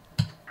all.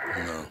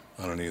 No,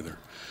 I don't either.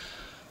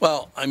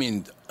 Well, I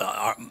mean,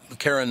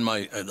 Karen,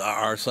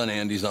 our son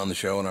Andy's on the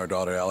show, and our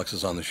daughter Alex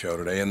is on the show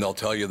today, and they'll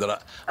tell you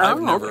that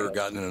I've never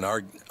gotten in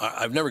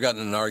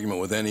an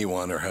argument with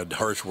anyone or had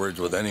harsh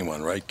words with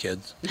anyone, right,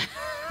 kids?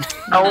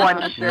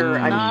 I'm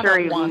sure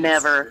you've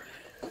never.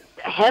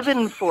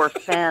 Heaven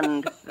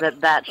forfend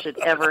that should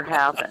ever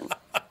happen.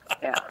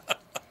 Yeah.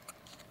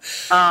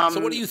 So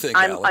what do you think,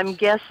 Alex? I'm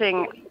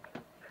guessing.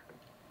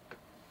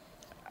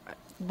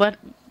 What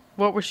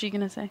was she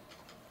going to say?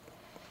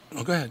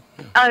 Oh, go ahead.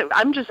 Yeah.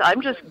 I'm just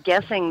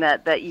guessing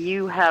that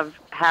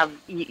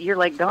you're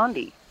like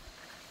Gandhi.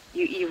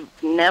 You've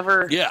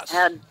never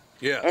had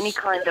any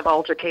kind of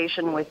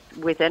altercation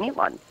with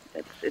anyone.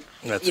 It's That's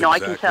I exactly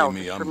can tell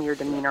me. from your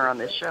demeanor on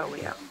this show.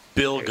 Yeah.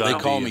 Bill Gandhi. They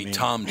call me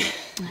Tom.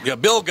 Yeah,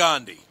 Bill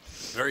Gandhi,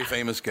 very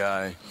famous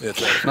guy.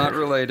 It's not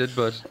related,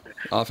 but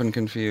often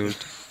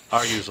confused.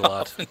 Argues a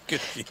lot.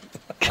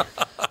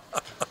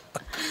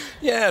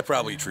 Yeah,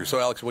 probably true. So,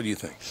 Alex, what do you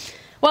think?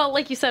 Well,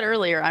 like you said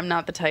earlier, I'm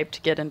not the type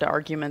to get into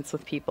arguments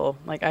with people.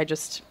 Like,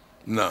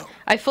 No.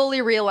 I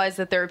fully realize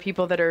that there are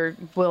people that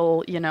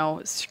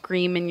will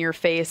scream in your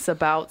face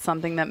about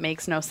something that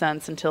makes no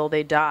sense until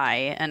they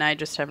die, and I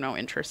just have no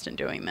interest in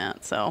doing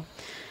that. So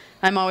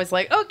I'm always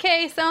like,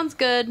 okay, sounds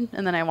good,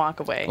 and then I walk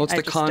away. Well, it's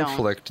the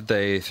conflict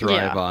they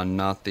thrive on,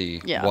 not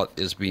the what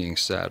is being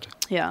said.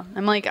 Yeah.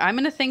 I'm like, I'm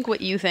going to think what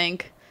you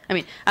think. I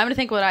mean, I'm going to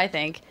think what I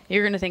think.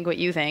 You're going to think what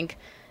you think.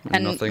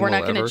 And we're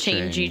not going to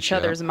change each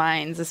other's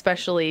minds,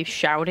 especially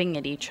shouting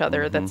at each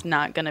other. Mm-hmm. That's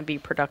not going to be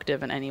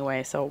productive in any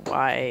way. So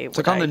why? It's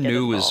like on the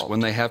news when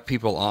they have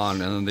people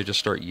on and then they just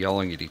start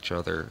yelling at each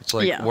other. It's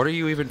like, what are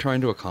you even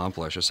trying to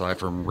accomplish aside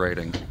from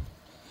writing?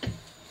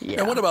 Yeah.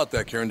 And what about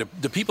that, Karen?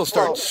 Do people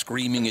start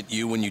screaming at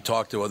you when you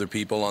talk to other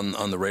people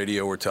on the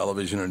radio or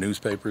television or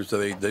newspapers?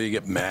 Do they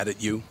get mad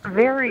at you?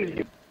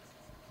 Very,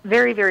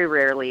 very, very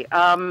rarely.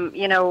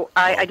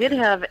 I did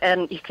have,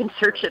 and you can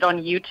search it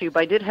on YouTube,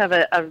 I did have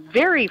a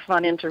very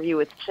fun interview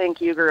with Cenk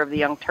Uygur of the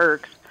Young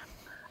Turks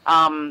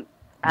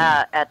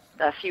at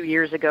a few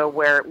years ago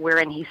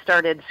wherein he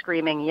started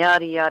screaming,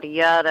 yada, yada,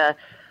 yada,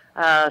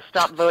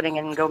 stop voting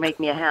and go make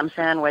me a ham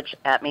sandwich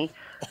at me.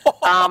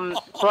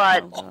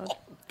 But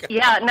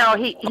yeah, no,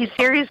 he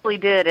seriously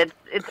did.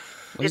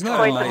 It's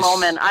quite the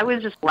moment. I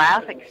was just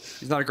laughing.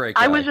 He's not a great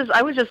guy.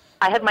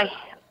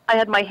 I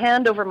had my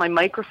hand over my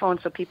microphone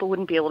so people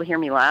wouldn't be able to hear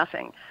me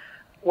laughing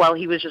while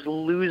he was just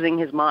losing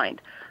his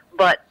mind.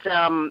 But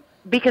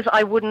because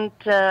I wouldn't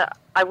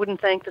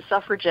thank the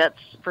suffragettes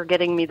for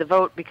getting me the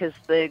vote, because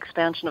the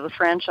expansion of the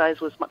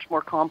franchise was much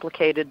more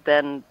complicated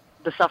than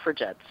the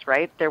suffragettes,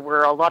 right? There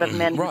were a lot of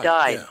men who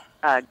died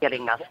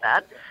getting us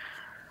that.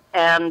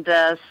 And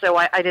so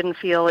I didn't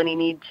feel any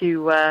need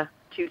to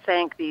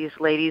thank these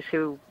ladies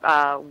who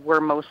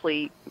were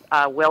mostly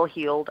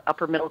well-heeled,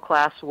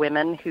 upper-middle-class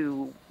women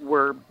who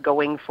were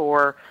going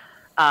for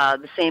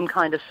the same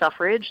kind of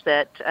suffrage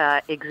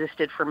that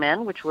existed for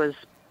men, which was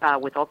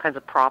with all kinds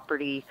of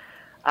property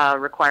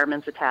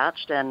requirements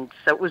attached. And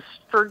so it was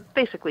for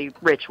basically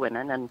rich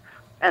women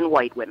and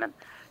white women,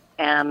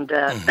 and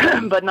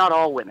but not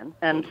all women,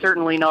 and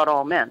certainly not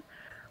all men.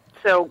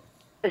 So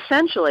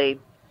essentially,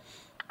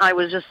 I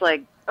was just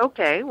like,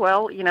 okay,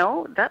 well,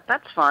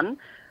 that's fun.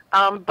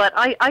 But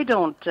I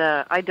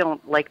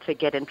don't like to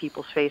get in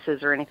people's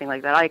faces or anything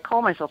like that. I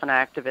call myself an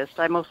activist.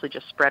 I mostly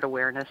just spread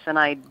awareness, and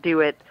I do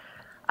it.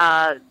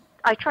 I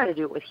try to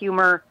do it with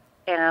humor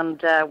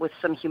and with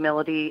some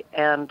humility,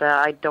 and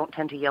I don't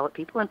tend to yell at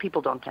people, and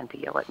people don't tend to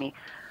yell at me.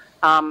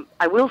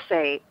 I will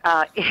say,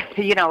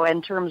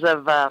 in terms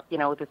of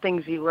the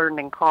things you learned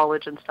in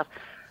college and stuff.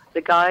 The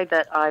guy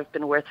that I've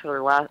been with for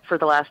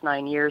the last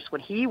 9 years,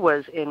 when he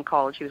was in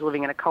college, he was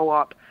living in a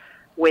co-op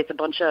with a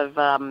bunch of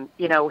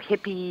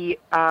hippie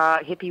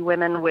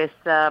women with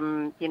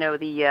the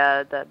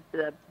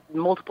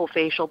multiple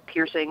facial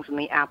piercings and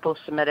the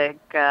aposematic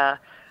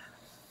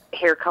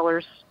hair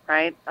colors,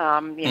 right?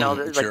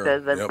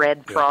 The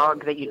red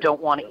frog that you don't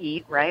want to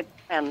eat, right?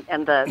 And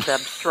the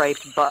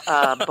striped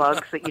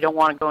bugs that you don't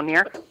want to go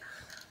near.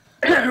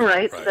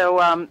 Right.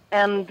 So,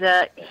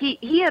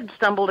 he had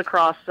stumbled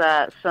across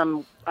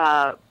some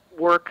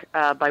work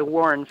by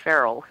Warren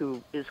Farrell,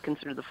 who is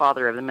considered the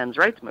father of the men's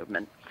rights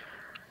movement,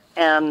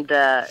 and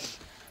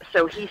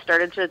so he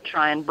started to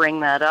try and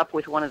bring that up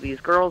with one of these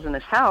girls in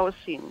his house.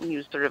 He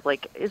was sort of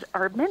like,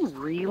 are men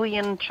really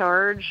in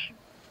charge?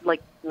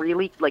 Like,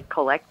 really, like,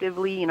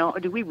 collectively?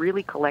 Do we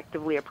really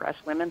collectively oppress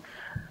women?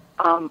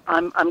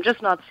 I'm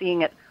just not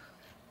seeing it.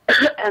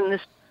 And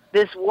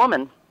this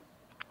woman,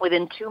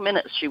 within 2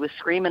 minutes, she was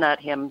screaming at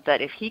him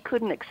that if he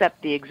couldn't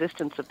accept the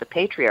existence of the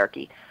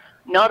patriarchy,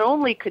 not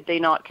only could they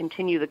not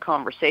continue the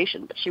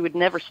conversation, but she would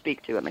never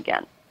speak to him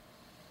again.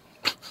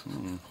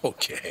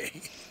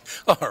 Okay.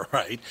 All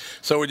right.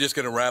 So we're just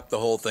going to wrap the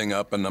whole thing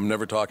up, and I'm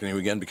never talking to you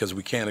again because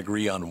we can't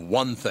agree on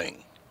one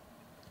thing.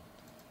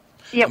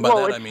 Yeah,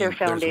 well, it's their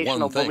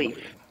foundational belief.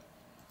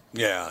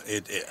 Yeah,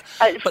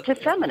 to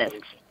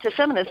feminists,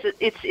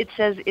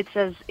 it's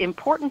as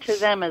important to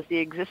them as the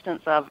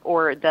existence of,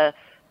 or the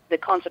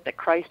concept that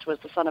Christ was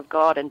the Son of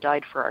God and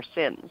died for our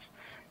sins,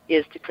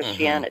 is to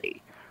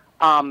Christianity.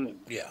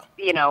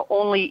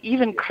 Only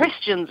even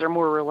Christians are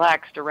more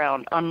relaxed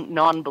around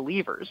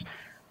non-believers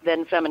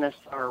than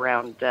feminists are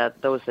around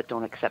those that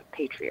don't accept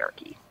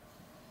patriarchy.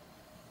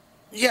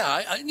 Yeah,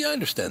 I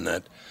understand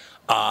that.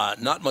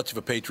 Not much of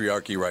a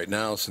patriarchy right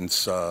now,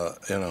 since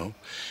And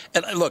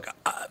look,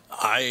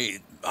 I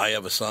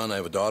have a son, I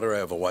have a daughter, I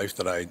have a wife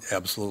that I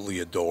absolutely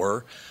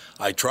adore.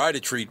 I try to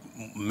treat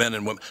men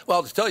and women.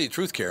 Well, to tell you the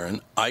truth,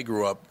 Karen, I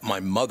grew up. My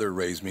mother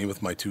raised me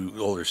with my two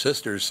older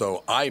sisters,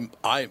 so I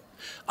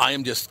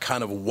am just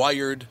kind of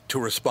wired to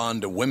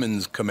respond to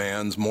women's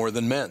commands more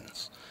than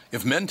men's.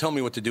 If men tell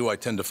me what to do, I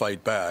tend to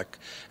fight back,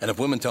 and if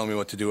women tell me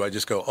what to do, I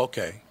just go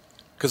okay,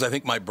 because I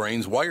think my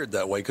brain's wired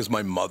that way because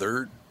my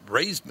mother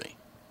raised me.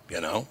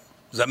 Does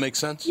that make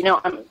sense?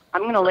 I'm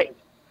gonna let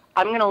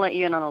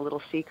you in on a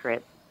little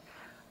secret.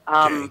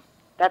 Okay.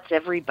 That's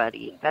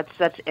everybody.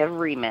 That's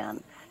every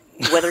man.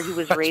 Whether he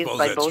was raised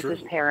by both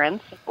his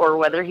parents or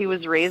whether he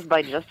was raised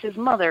by just his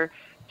mother,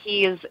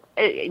 he is,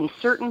 in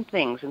certain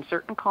things, in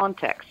certain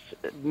contexts,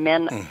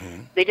 men,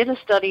 they did a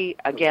study,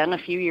 again, a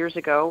few years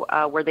ago,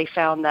 where they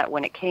found that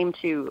when it came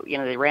to,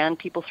 they ran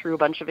people through a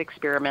bunch of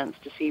experiments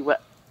to see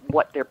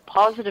what their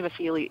positive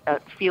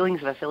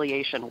feelings of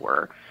affiliation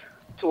were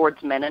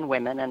towards men and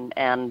women,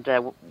 and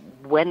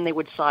when they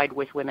would side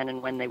with women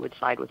and when they would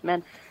side with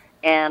men.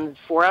 And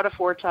 4 out of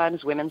 4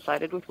 times women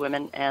sided with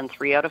women, and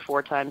 3 out of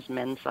 4 times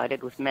men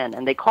sided with men.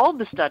 And they called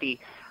the study,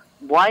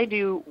 why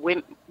do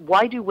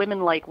women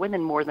like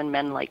women more than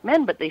men like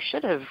men? But they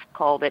should have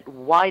called it,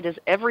 why does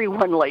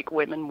everyone like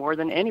women more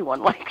than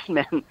anyone likes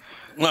men?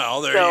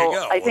 Well, there you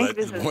go. I think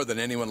this is more than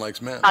anyone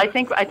likes men. I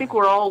think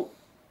we're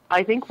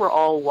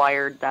all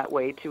wired that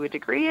way to a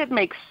degree. It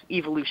makes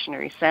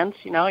evolutionary sense.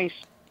 You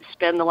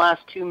spend the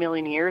last 2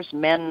 million years,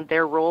 men,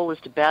 their role is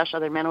to bash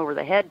other men over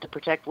the head to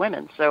protect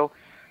women. So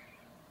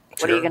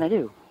what are you going to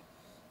do?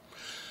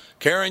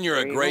 Karen, you're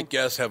a great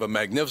guest. Have a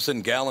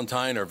magnificent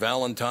Galentine or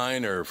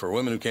Valentine, or for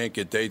women who can't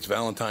get dates,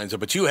 Valentine's.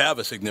 But you have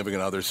a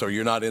significant other, so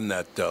you're not in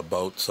that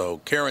boat. So,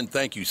 Karen,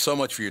 thank you so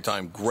much for your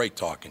time. Great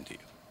talking to you.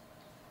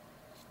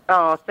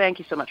 Oh, thank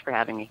you so much for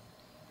having me.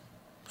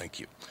 Thank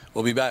you.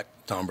 We'll be back.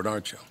 Tom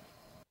Bernard Show.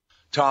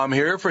 Tom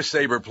here for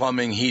Sabre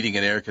Plumbing, Heating,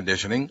 and Air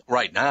Conditioning.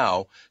 Right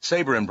now,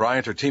 Sabre and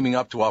Bryant are teaming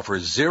up to offer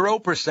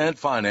 0%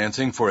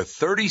 financing for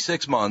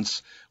 36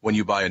 months when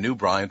you buy a new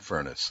Bryant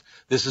furnace.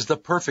 This is the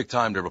perfect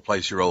time to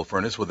replace your old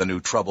furnace with a new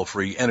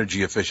trouble-free,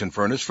 energy-efficient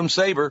furnace from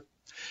Sabre.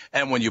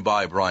 And when you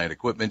buy Bryant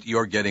equipment,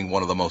 you're getting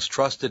one of the most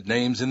trusted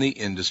names in the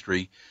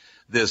industry.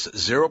 This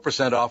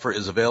 0% offer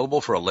is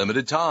available for a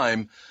limited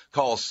time.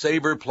 Call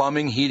Sabre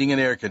Plumbing, Heating, and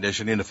Air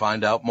Conditioning to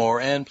find out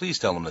more, and please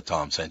tell them that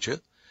Tom sent you.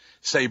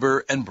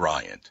 Sabre and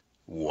Bryant,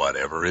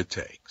 whatever it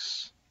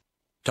takes.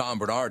 Tom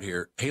Bernard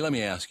here. Hey, let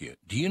me ask you,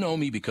 do you know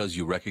me because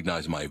you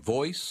recognize my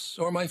voice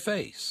or my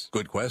face?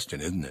 Good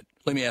question, isn't it?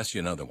 Let me ask you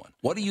another one.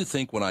 What do you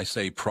think when I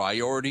say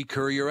Priority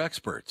Courier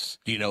Experts?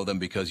 Do you know them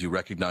because you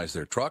recognize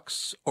their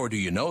trucks, or do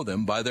you know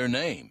them by their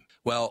name?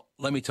 Well,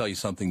 let me tell you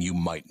something you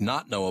might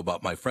not know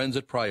about my friends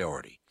at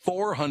Priority.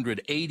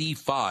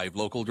 485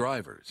 local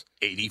drivers,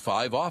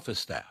 85 office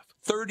staff,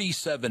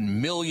 37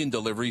 million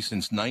deliveries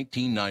since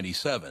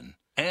 1997,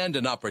 and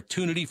an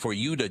opportunity for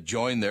you to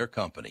join their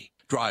company.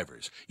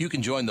 Drivers, you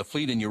can join the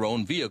fleet in your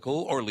own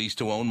vehicle or lease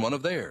to own one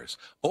of theirs.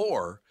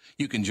 Or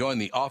you can join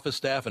the office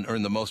staff and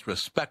earn the most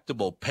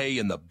respectable pay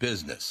in the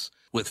business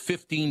with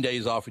 15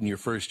 days off in your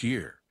first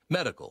year.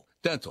 Medical,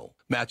 dental,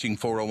 matching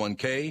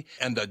 401k,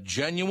 and a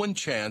genuine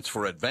chance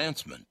for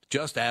advancement.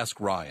 Just ask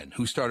Ryan,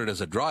 who started as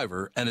a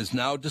driver and is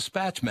now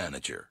dispatch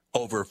manager.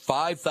 Over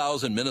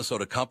 5,000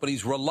 Minnesota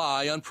companies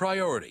rely on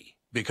Priority.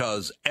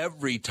 Because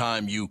every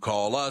time you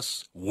call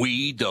us,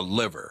 we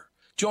deliver.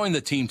 Join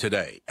the team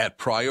today at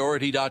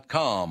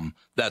Priority.com.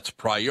 That's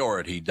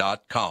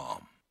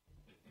Priority.com.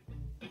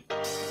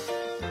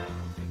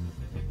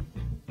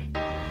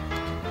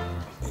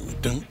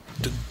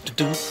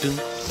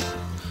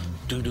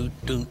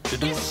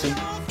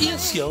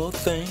 It's your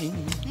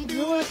thing.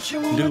 Do what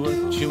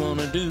you want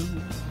to do.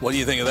 What do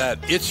you think of that?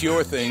 It's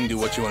your thing. Do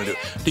what you want to do.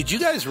 Did you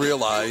guys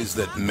realize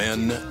that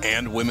men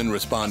and women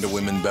respond to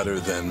women better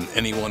than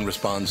anyone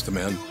responds to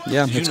men?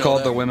 Yeah, it's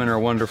called the Women Are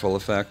Wonderful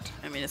effect.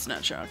 I mean, it's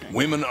not shocking.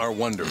 Women are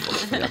wonderful.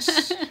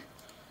 Yes.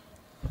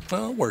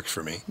 Well, it works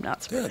for me.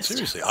 Not surprised. Yeah,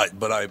 seriously.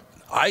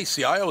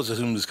 I always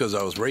assumed it's because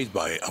I was raised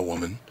by a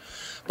woman,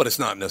 but it's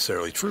not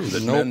necessarily true.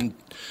 That men.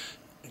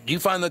 Do you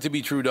find that to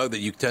be true, Doug, that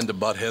you tend to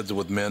butt heads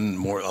with men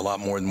a lot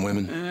more than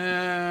women?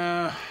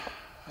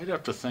 I'd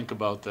have to think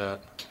about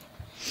that.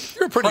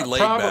 You're a pretty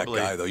laid-back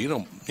guy, though. You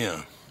don't,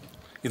 yeah.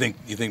 You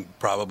think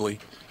probably?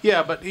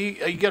 Yeah, but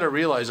you got to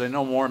realize I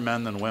know more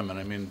men than women.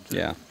 I mean,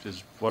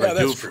 is what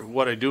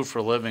I do for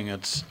a living.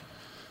 It's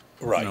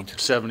right,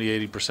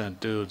 70-80%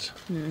 dudes.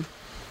 Mm.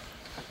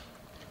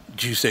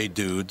 Did you say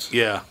dudes?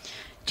 Yeah.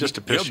 Just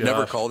to piss you off. I've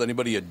never called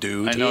anybody a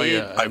dude. I know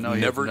you. I've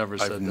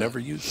never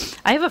used it.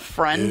 I have a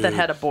friend that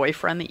had a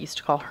boyfriend that used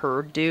to call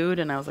her dude,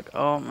 and I was like,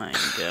 oh my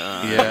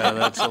god. Yeah,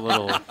 that's a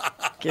little.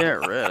 Get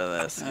rid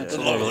of this. That's a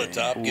little over the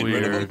top. Get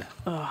rid of him.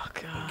 Oh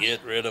god.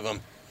 Get rid of him.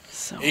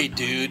 So hey, annoying.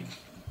 dude.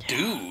 Yeah.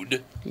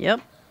 Dude.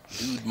 Yep.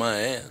 Dude,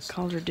 my ass.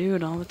 Called her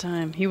dude all the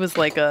time. He was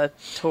like a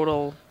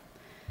total,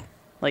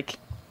 like,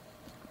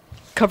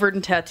 covered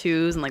in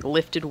tattoos and like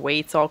lifted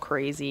weights all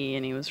crazy,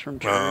 and he was from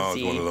Jersey. Oh,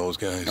 he's one of those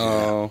guys.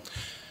 Oh, yeah.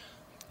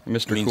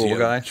 Mr. Cool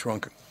Guy.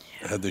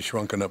 Had the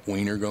shrunken up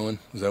wiener going.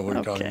 Is that what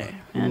you're talking about?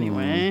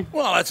 Anyway.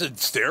 Well, that's a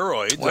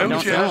steroid. Why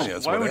would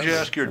you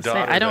ask your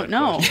daughter? I don't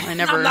know. I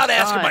never. I'm not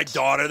asking my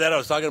daughter that. I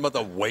was talking about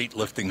the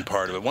weightlifting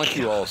part of it. Why don't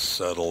you all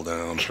settle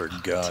down, for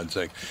God's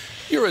sake?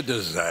 You're a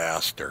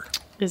disaster.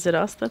 Is it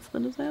us that's the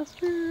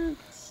disaster?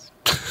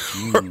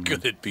 Or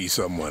could it be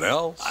someone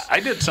else? I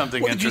did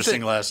something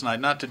interesting last night.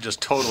 Not to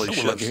just totally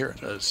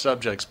shift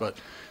subjects, but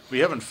we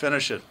haven't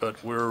finished it.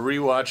 But we're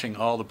rewatching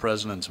All the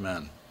President's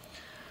Men.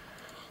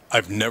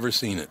 I've never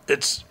seen it.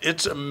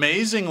 It's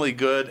amazingly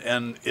good,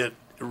 and it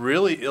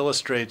really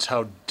illustrates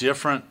how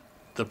different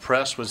the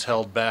press was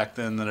held back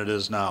then than it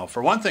is now.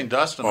 For one thing,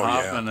 Dustin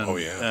Hoffman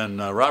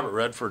and Robert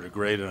Redford are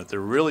great in it. They're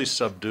really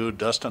subdued.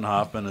 Dustin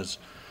Hoffman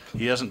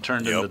hasn't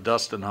turned into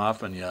Dustin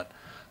Hoffman yet.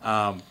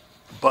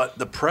 But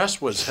the press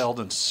was held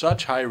in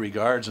such high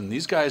regards, and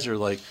these guys are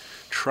like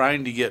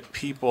trying to get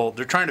people.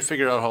 They're trying to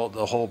figure out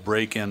the whole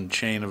break-in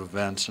chain of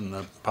events and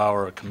the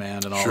power of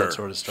command and all that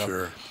sort of stuff.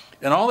 Sure.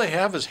 And all they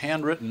have is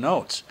handwritten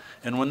notes.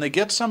 And when they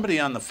get somebody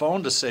on the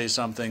phone to say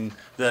something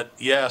that,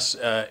 yes,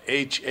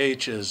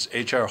 HH is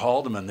H.R.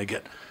 Haldeman, they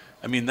get,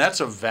 I mean, that's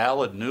a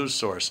valid news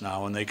source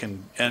now, and they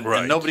can, and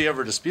nobody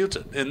ever disputes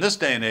it. In this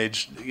day and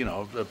age,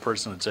 a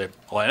person would say,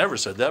 well, I never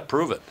said that,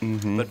 prove it.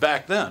 Mm-hmm. But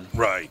back then,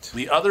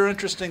 the other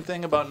interesting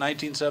thing about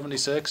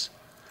 1976,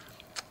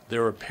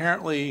 there were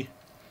apparently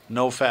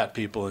no fat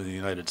people in the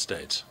United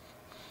States.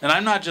 And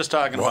I'm not just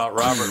talking about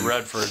Robert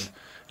Redford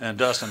and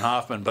Dustin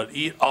Hoffman, but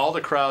all the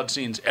crowd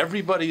scenes,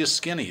 everybody is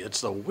skinny. It's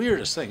the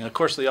weirdest thing. And, of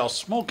course, they all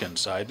smoke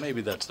inside.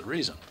 Maybe that's the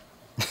reason.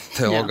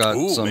 They all got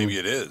some maybe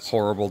it is.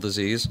 horrible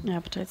disease.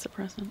 Appetite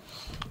suppressant.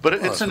 But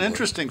it's an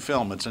interesting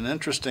film. It's an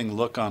interesting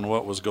look on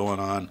what was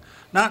going on.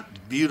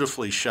 Not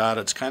beautifully shot.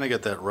 It's kind of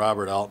got that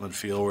Robert Altman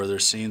feel where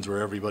there's scenes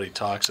where everybody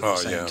talks at the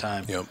same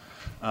time. Yep.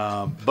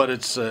 But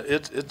it's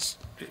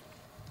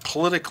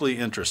politically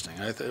interesting.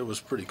 It was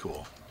pretty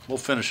cool. We'll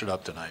finish it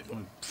up tonight. We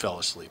fell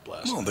asleep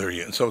last night. Well, there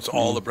you go. So it's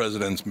all the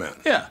president's men.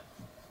 Yeah.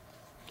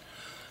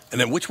 And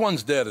then which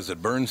one's dead? Is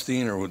it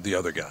Bernstein or the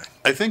other guy?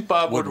 I think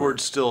Bob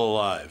Woodward's still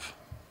alive.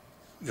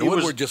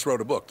 Woodward just wrote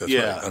a book. That's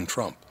right, on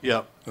Trump.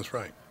 Yep. That's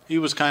right. He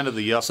was kind of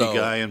the yuppie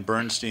guy, and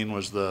Bernstein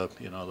was the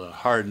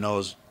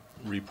hard-nosed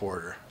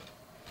reporter.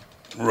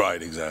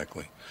 Right,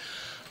 exactly.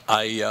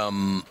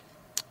 I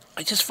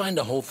just find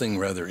the whole thing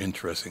rather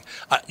interesting.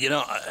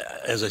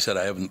 As I said,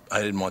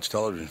 I didn't watch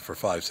television for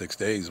 5-6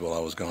 days while I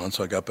was gone,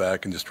 so I got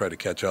back and just tried to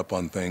catch up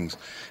on things.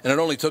 And it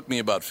only took me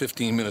about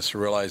 15 minutes to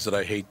realize that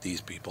I hate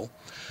these people.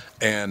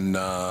 And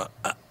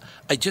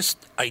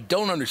I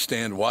don't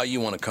understand why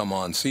you want to come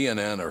on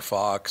CNN or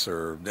Fox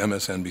or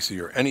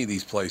MSNBC or any of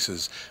these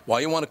places, why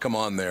you want to come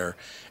on there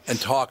and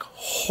talk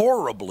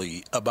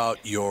horribly about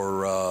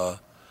your,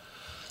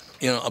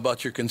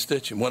 about your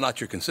constituent. Well,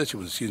 not your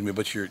constituents, excuse me,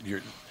 but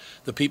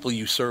the people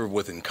you serve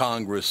with in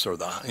Congress or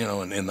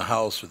in the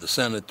House or the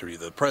Senate or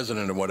the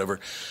president or whatever.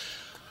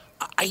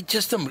 I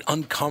just am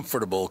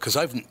uncomfortable because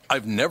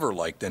I've never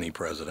liked any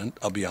president.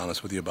 I'll be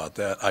honest with you about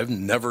that. I've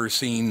never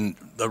seen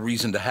a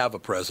reason to have a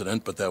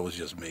president, but that was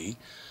just me.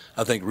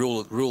 I think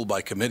rule by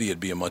committee would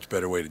be a much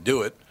better way to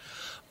do it.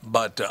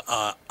 But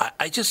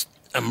I just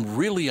am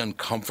really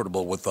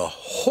uncomfortable with the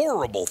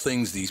horrible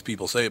things these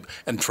people say.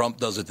 And Trump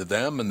does it to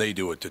them, and they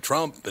do it to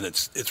Trump, and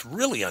it's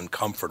really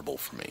uncomfortable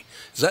for me.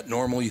 Is that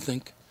normal, you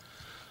think?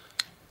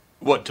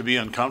 What, to be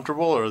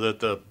uncomfortable, or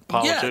that the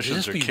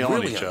politicians are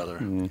killing each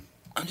other?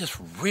 I'm just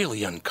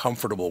really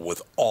uncomfortable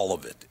with all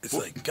of it. It's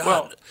like, God.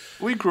 Well,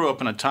 we grew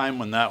up in a time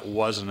when that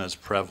wasn't as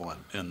prevalent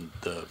in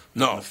the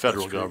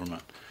federal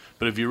government.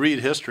 But if you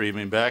read history, I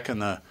mean, back in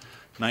the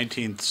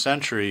 19th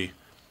century,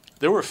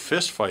 there were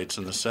fistfights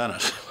in the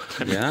Senate.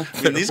 Yeah?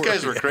 I mean, these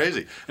guys were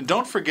crazy. And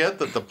don't forget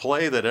that the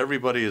play that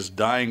everybody is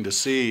dying to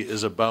see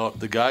is about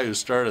the guy who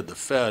started the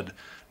Fed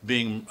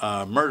being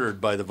murdered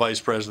by the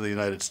Vice President of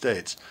the United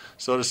States.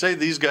 So to say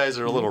these guys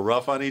are a little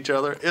rough on each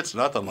other, it's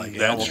nothing like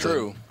That's Hamilton.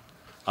 true.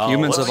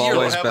 Humans have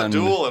always been. We'll have a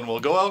duel, and we'll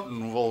go out,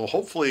 and we'll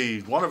hopefully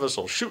one of us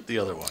will shoot the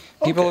other one.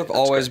 People have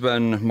always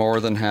been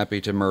more than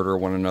happy to murder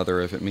one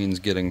another if it means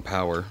getting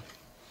power.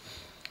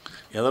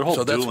 Yeah, that whole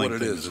so that's dueling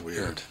what it thing is.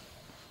 Weird.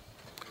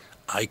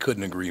 I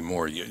couldn't agree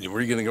more. Were you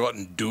going to go out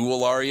and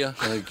duel, are you?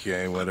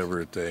 Okay, whatever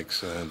it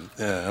takes.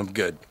 Yeah, I'm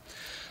good.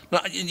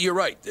 No, you're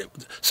right.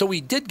 So we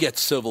did get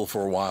civil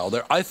for a while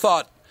there. I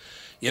thought,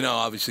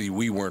 obviously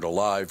we weren't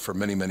alive for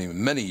many, many,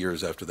 many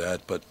years after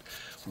that, but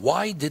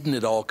why didn't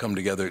it all come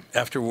together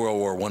after World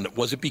War I?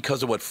 Was it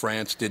because of what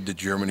France did to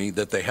Germany,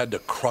 that they had to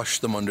crush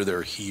them under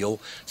their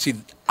heel? See,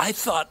 I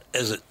thought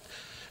as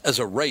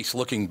a race,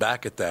 looking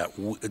back at that,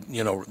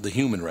 the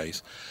human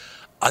race,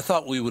 I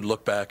thought we would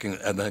look back and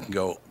then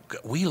go,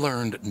 we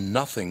learned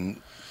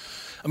nothing.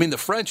 I mean, the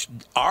French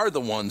are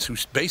the ones who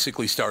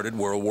basically started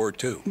World War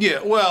II. Yeah,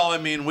 well, I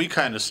mean, we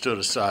kind of stood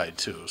aside,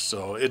 too.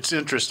 So it's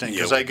interesting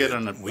because I get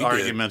in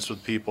arguments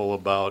with people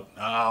about,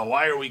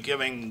 why are we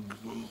giving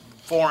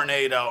foreign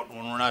aid out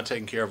when we're not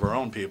taking care of our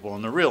own people?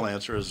 And the real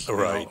answer is,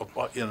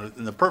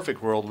 in the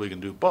perfect world, we can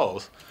do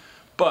both.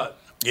 But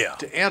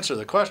to answer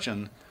the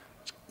question,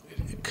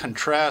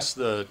 contrast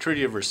the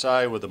Treaty of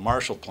Versailles with the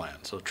Marshall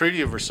Plan. So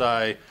Treaty of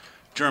Versailles,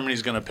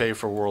 Germany's going to pay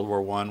for World War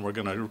I. We're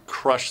going to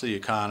crush the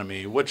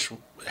economy, which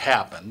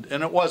happened,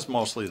 and it was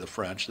mostly the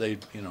French. They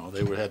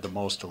had the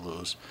most to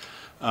lose.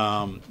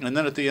 And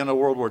then at the end of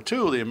World War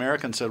II, the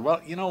Americans said,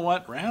 well, you know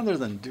what? Rather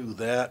than do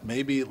that,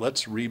 maybe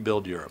let's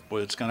rebuild Europe.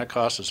 Well, it's going to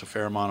cost us a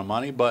fair amount of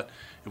money, but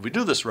if we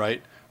do this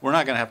right, we're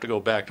not going to have to go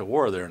back to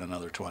war there in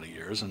another 20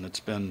 years. And it's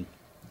been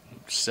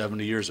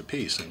 70 years of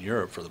peace in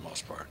Europe for the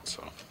most part.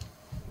 So,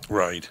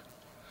 right.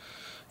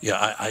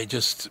 Yeah, I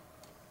just...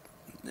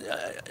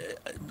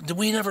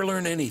 we never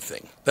learn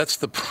anything. That's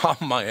the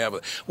problem I have.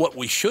 What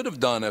we should have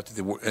done after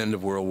the end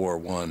of World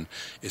War I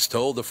is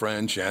told the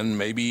French and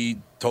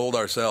maybe told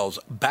ourselves,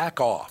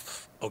 back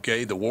off,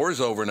 okay? The war's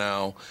over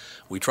now.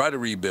 We try to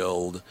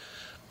rebuild,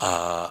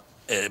 but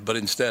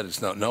instead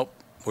it's not, nope,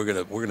 we're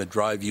gonna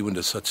drive you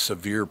into such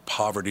severe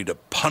poverty to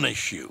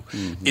punish you.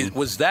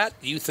 Mm-hmm.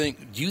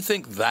 Do you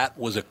think that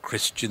was a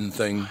Christian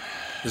thing?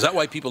 Is that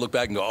why people look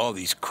back and go, oh,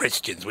 these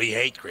Christians, we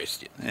hate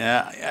Christians?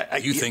 Yeah.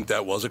 You think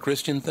that was a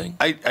Christian thing?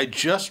 I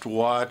just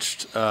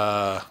watched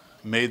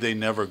May They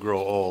Never Grow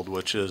Old,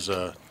 which is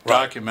a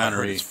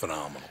documentary. It's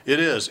phenomenal. It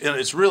is. And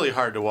it's really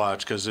hard to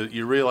watch because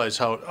you realize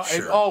how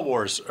all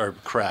wars are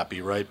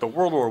crappy, right? But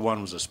World War I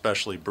was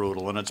especially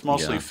brutal. And it's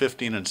mostly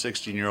 15 and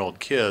 16-year-old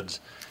kids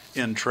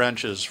in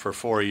trenches for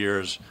 4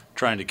 years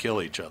trying to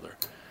kill each other.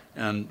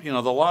 And,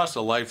 the loss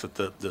of life that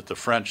the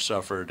French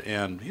suffered,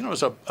 and, it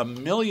was a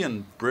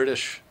million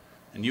British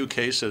and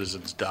UK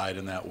citizens died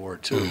in that war,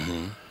 too.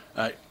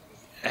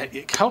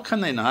 Mm-hmm. How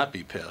can they not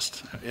be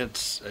pissed?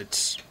 It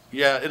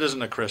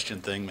isn't a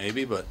Christian thing,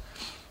 maybe, but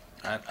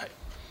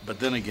but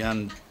then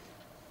again,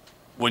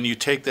 when you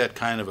take that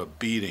kind of a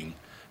beating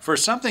for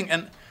something,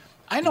 and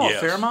I know a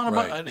fair amount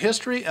about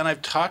history, and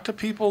I've talked to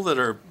people that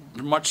are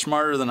much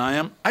smarter than I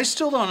am, I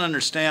still don't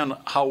understand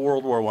how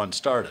World War I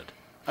started.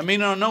 I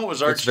mean, I know it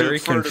was It's very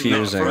Archduke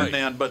confusing.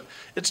 Ferdinand, but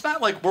it's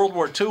not like World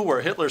War II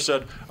where Hitler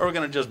said, "Oh, we're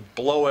going to just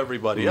blow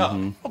everybody up."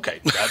 Okay,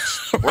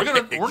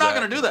 we're not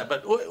going to do that.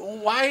 But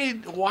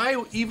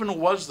why even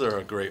was there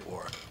a Great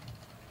War?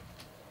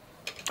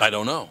 I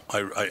don't know.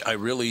 I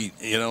really,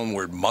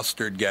 we're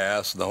mustard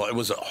gas. No, it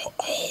was a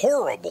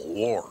horrible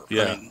war.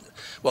 Yeah. I mean,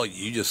 well,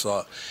 you just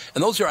saw,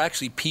 and those are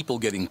actually people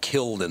getting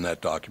killed in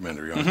that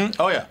documentary. Aren't they?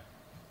 Oh yeah.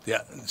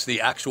 Yeah, it's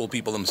the actual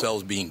people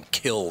themselves being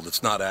killed.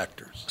 It's not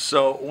actors.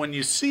 So when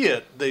you see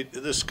it,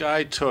 this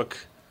guy took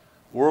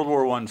World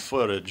War I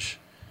footage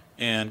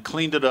and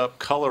cleaned it up,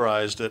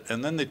 colorized it,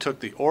 and then they took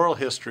the oral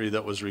history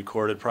that was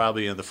recorded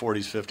probably in the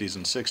 40s, 50s,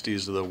 and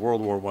 60s of the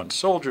World War I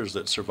soldiers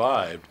that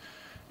survived,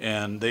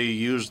 and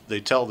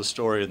they tell the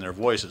story in their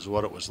voices,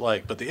 what it was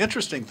like. But the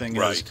interesting thing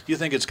is, you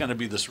think it's going to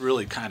be this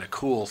really kind of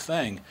cool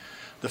thing.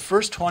 The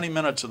first 20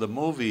 minutes of the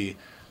movie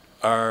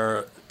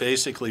are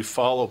basically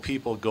follow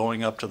people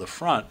going up to the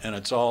front, and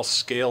it's all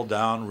scaled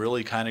down,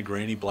 really kind of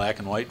grainy black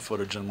and white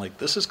footage. And I'm like,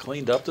 this is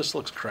cleaned up, this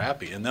looks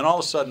crappy. And then all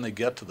of a sudden they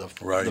get to the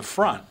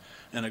front,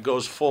 and it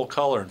goes full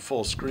color and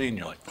full screen.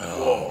 You're like,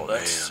 whoa,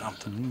 that's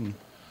something.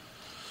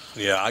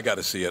 Yeah, I got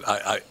to see it.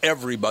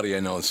 Everybody I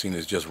know has seen it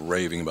is just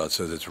raving about it,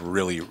 says it's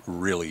really,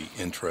 really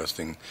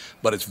interesting.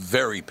 But it's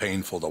very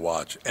painful to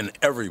watch, and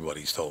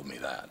everybody's told me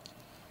that.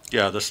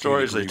 Yeah, the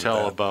stories they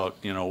tell about,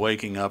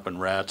 waking up and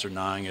rats are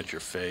gnawing at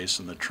your face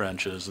in the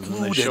trenches, and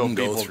then they show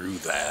people through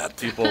that.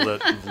 People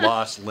that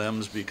lost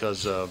limbs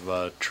because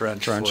of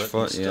trench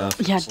foot. Yeah.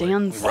 Yeah,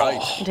 Dan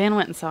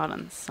went and saw it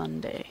on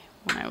Sunday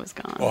when I was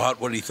gone. Well,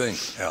 what did he think,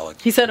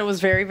 Alex? He said it was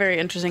very, very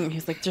interesting.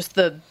 He's like, just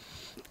the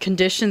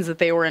conditions that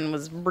they were in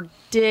was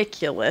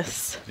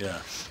ridiculous. Yeah.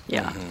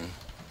 Yeah.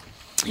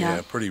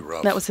 Yeah, pretty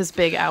rough. That was his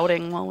big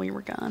outing while we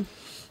were gone.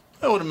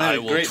 That would have made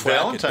a great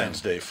Valentine's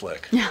Day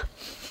flick. Yeah.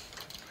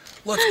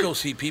 Let's go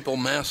see people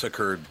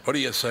massacred. What do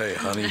you say,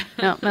 honey?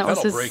 No,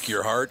 That'll break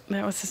your heart.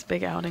 That was his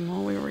big outing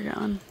while we were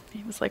gone.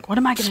 He was like, what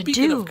am I going to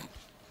do?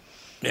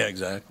 Yeah,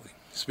 exactly.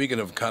 Speaking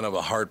of kind of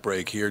a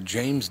heartbreak here,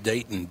 James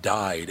Dayton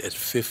died at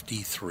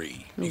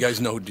 53. You guys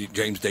know who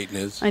James Dayton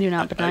is? I do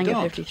not, but dying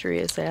at 53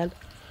 is sad.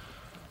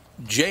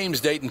 James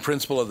Dayton,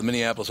 principal of the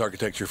Minneapolis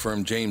architecture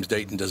firm James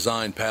Dayton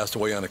Design, passed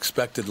away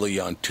unexpectedly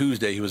on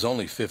Tuesday. He was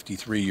only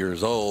 53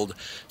 years old.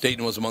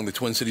 Dayton was among the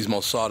Twin Cities'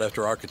 most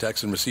sought-after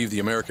architects and received the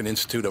American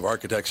Institute of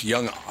Architects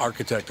Young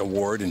Architect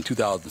Award in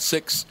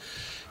 2006.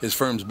 His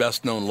firm's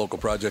best-known local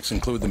projects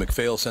include the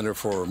MacPhail Center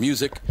for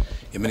Music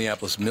in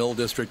Minneapolis Mill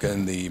District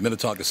and the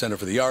Minnetonka Center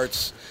for the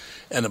Arts,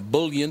 and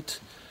ebullient,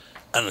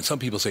 and some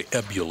people say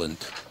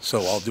ebullient,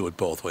 so I'll do it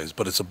both ways,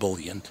 but it's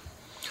ebullient.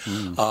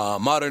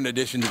 Modern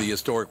addition to the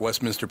historic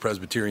Westminster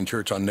Presbyterian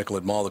Church on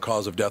Nicollet Mall, the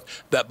cause of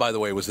death. That, by the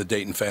way, was the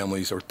Dayton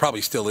family's, or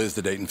probably still is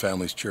the Dayton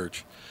family's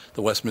church.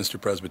 The Westminster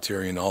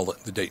Presbyterian, all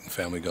the Dayton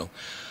family go.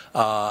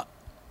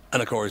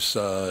 And, of course,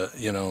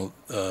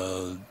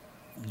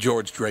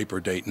 George Draper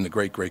Dayton, the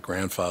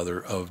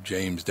great-great-grandfather of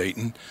James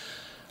Dayton.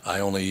 I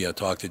only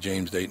talked to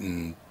James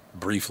Dayton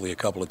briefly a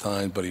couple of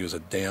times, but he was a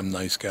damn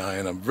nice guy.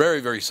 And I'm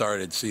very, very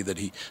sorry to see that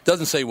he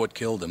doesn't say what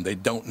killed him. They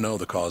don't know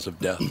the cause of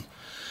death.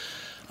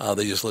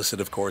 They just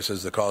listed, of course,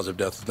 as the cause of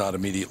death is not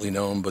immediately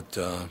known. But,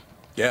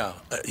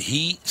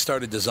 he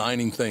started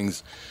designing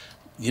things.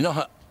 You know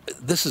how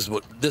this is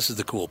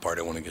the cool part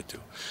I want to get to.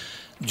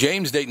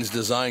 James Dayton's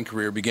design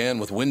career began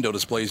with window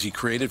displays he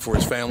created for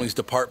his family's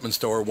department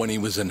store when he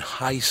was in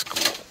high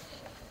school.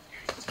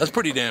 That's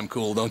pretty damn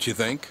cool, don't you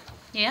think?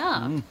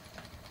 Yeah.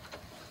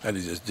 That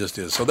just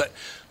is. So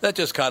that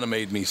just kind of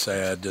made me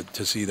sad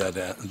to see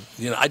that.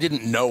 I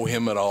didn't know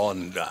him at all,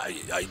 and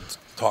I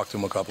talked to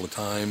him a couple of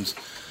times.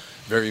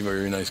 Very,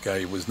 very nice guy.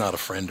 He was not a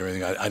friend or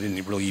anything. I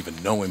didn't really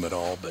even know him at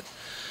all. But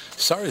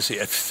sorry to see.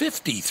 At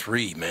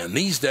 53, man,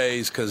 these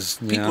days, because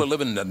people are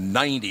living to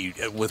 90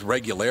 with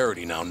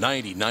regularity now,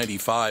 90,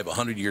 95,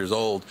 100 years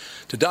old.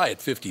 To die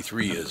at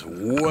 53 is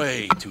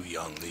way too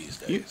young these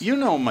days. You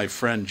know my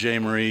friend J.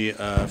 Marie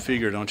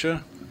Fieger, don't you?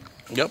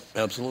 Yep,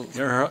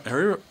 absolutely.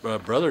 Her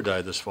brother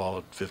died this fall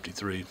at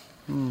 53.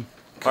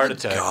 Heart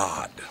attack.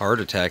 God. Heart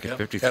attack at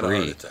 53. Had a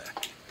heart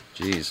attack.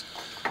 Jeez.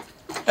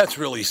 That's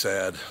really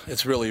sad.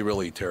 It's really,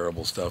 really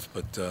terrible stuff.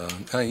 But,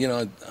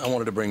 I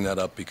wanted to bring that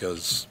up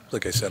because,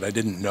 like I said, I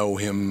didn't know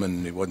him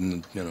and he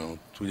wasn't,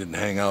 we didn't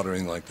hang out or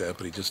anything like that.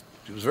 But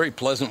he was very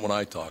pleasant when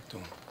I talked to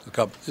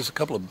him. Just a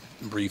couple of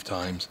brief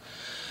times.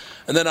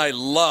 And then I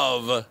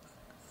love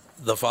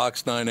the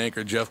Fox 9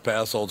 anchor Jeff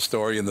Passold's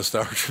story in the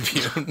Star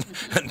Tribune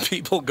and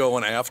people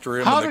going after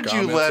him. How in the did you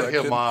comment let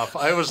section. him off?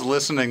 I was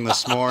listening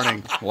this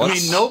morning. I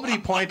mean, nobody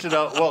pointed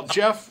out. Well,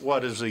 Jeff,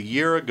 is a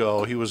year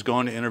ago, he was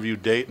going to interview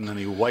Dayton and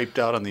he wiped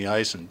out on the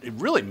ice and it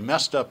really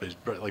messed up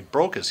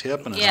broke his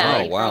hip and his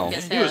leg. Oh, wow.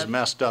 He was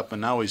messed up and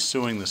now he's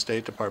suing the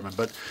State Department.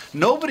 But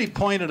nobody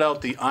pointed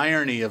out the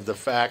irony of the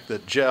fact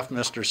that Jeff,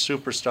 Mr.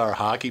 Superstar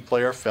hockey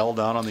player, fell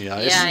down on the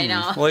ice. Yeah, I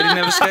know. Well, he didn't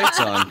have his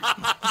skates on.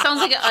 Sounds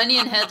like an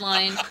Onion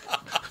headline.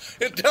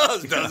 It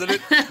does, doesn't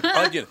it?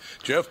 Again,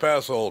 Jeff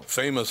Passold,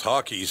 famous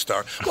hockey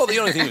star. Well, the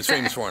only thing he was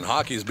famous for in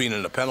hockey is being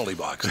in a penalty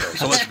box, though.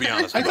 So let's be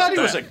honest. I thought he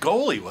was that. a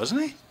goalie,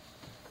 wasn't he?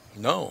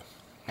 No.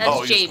 That's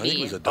JB. I think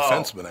he was a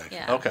defenseman, actually.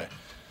 Yeah. Okay.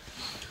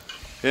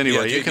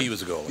 Anyway, JB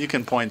was a goalie. You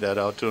can point that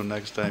out to him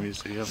next time you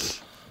see him.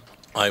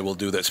 I will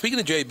do that. Speaking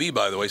of JB,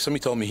 by the way,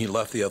 somebody told me he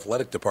left the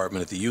athletic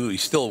department at the U.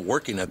 He's still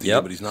working at the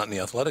U, but he's not in the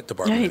athletic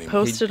department he anymore.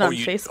 posted on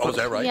Facebook. Oh, is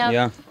that right? Yep.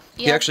 Yeah.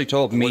 He Yep. actually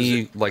told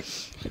me, like,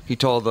 he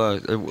told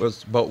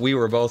but we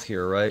were both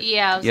here, right?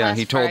 Yeah, it was yeah. last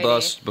He told Friday.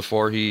 us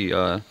before he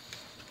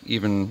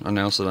even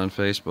announced it on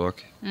Facebook.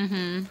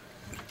 Mm-hmm.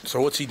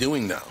 So what's he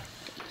doing now?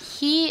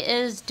 He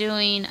is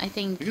doing, I I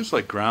think, think it's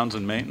like grounds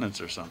and maintenance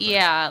or something.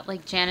 yeah,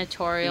 like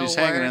janitorial He's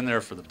work. hanging in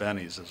there for the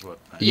bennies, is what.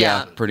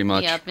 Yeah, pretty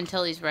much. Yep,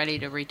 until he's ready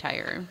to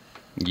retire.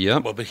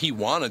 Yep. Well, but he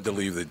wanted to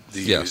leave the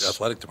Yes.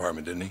 athletic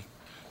department, didn't he?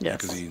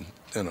 Yes. Because he,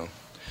 Apparently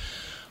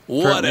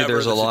whatever.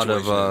 there's the a lot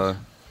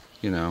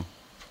situation of,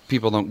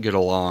 people don't get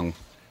along,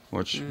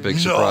 which big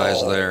surprise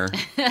there.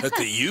 At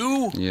the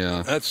U?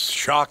 Yeah. That's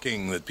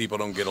shocking that people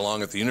don't get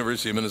along at the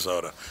University of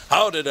Minnesota.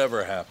 How did it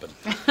ever happen?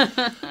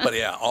 But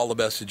yeah, all the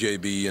best to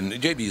JB. And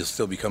JB is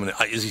still becoming.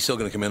 Is he still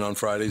going to come in on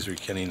Fridays, or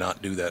can he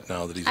not do that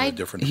now that he's in a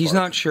different He's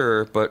department? not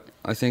sure, but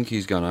I think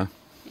he's gonna.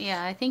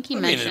 Yeah, I think he I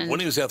mean, mentioned. when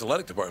he was at the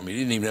athletic department, he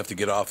didn't even have to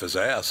get off his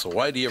ass. So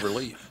why did he ever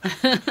leave?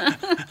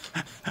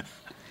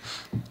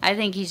 I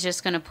think he's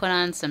just going to put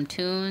on some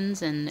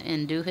tunes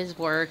and do his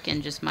work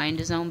and just mind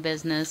his own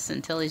business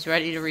until he's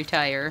ready to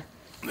retire.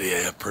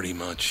 Yeah, pretty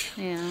much.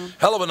 Yeah.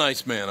 Hell of a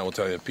nice man, I will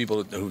tell you.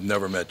 People who've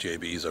never met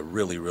JB, he's a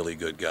really, really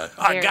good guy.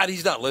 God,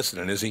 he's not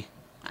listening, is he?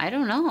 I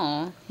don't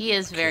know. He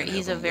is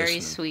he's a very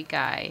listening. sweet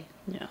guy.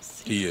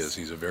 Yes. He is.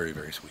 He's a very,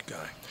 very sweet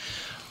guy.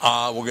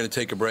 We're going to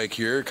take a break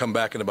here. Come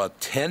back in about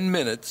 10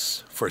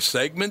 minutes for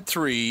segment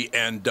 3.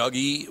 And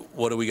Dougie,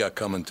 what do we got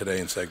coming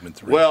today in segment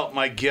 3? Well,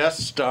 my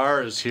guest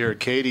star is here.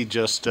 Katie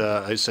just,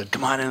 I said,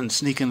 come on in and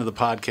sneak into the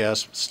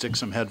podcast, stick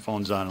some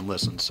headphones on and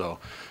listen. So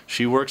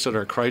she works at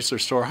our Chrysler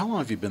store. How long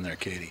have you been there,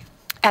 Katie?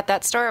 At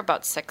that store,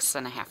 about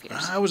 6.5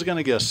 years. I was going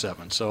to guess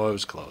 7, so I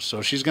was close.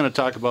 So she's going to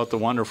talk about the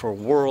wonderful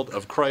world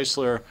of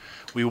Chrysler.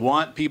 We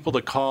want people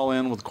to call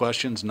in with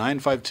questions,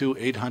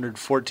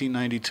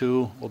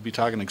 952-800-1492. We'll be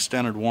talking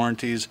extended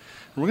warranties.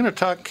 And we're going to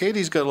talk,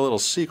 Katie's got a little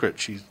secret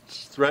she's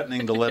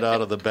threatening to let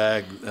out of the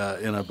bag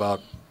in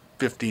about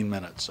 15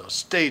 minutes. So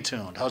stay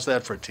tuned. How's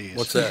that for a tease?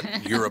 What's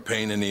that? You're a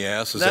pain in the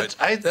ass? That's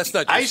not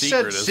your I secret,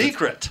 said is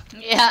secret.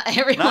 Yeah,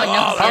 everyone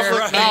knows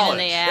you're a pain in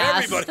the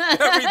ass.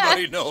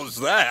 Everybody knows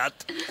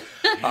that.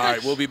 All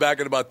right, we'll be back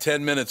in about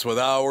 10 minutes with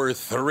Hour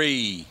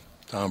 3.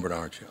 Tom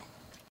Bernard Show.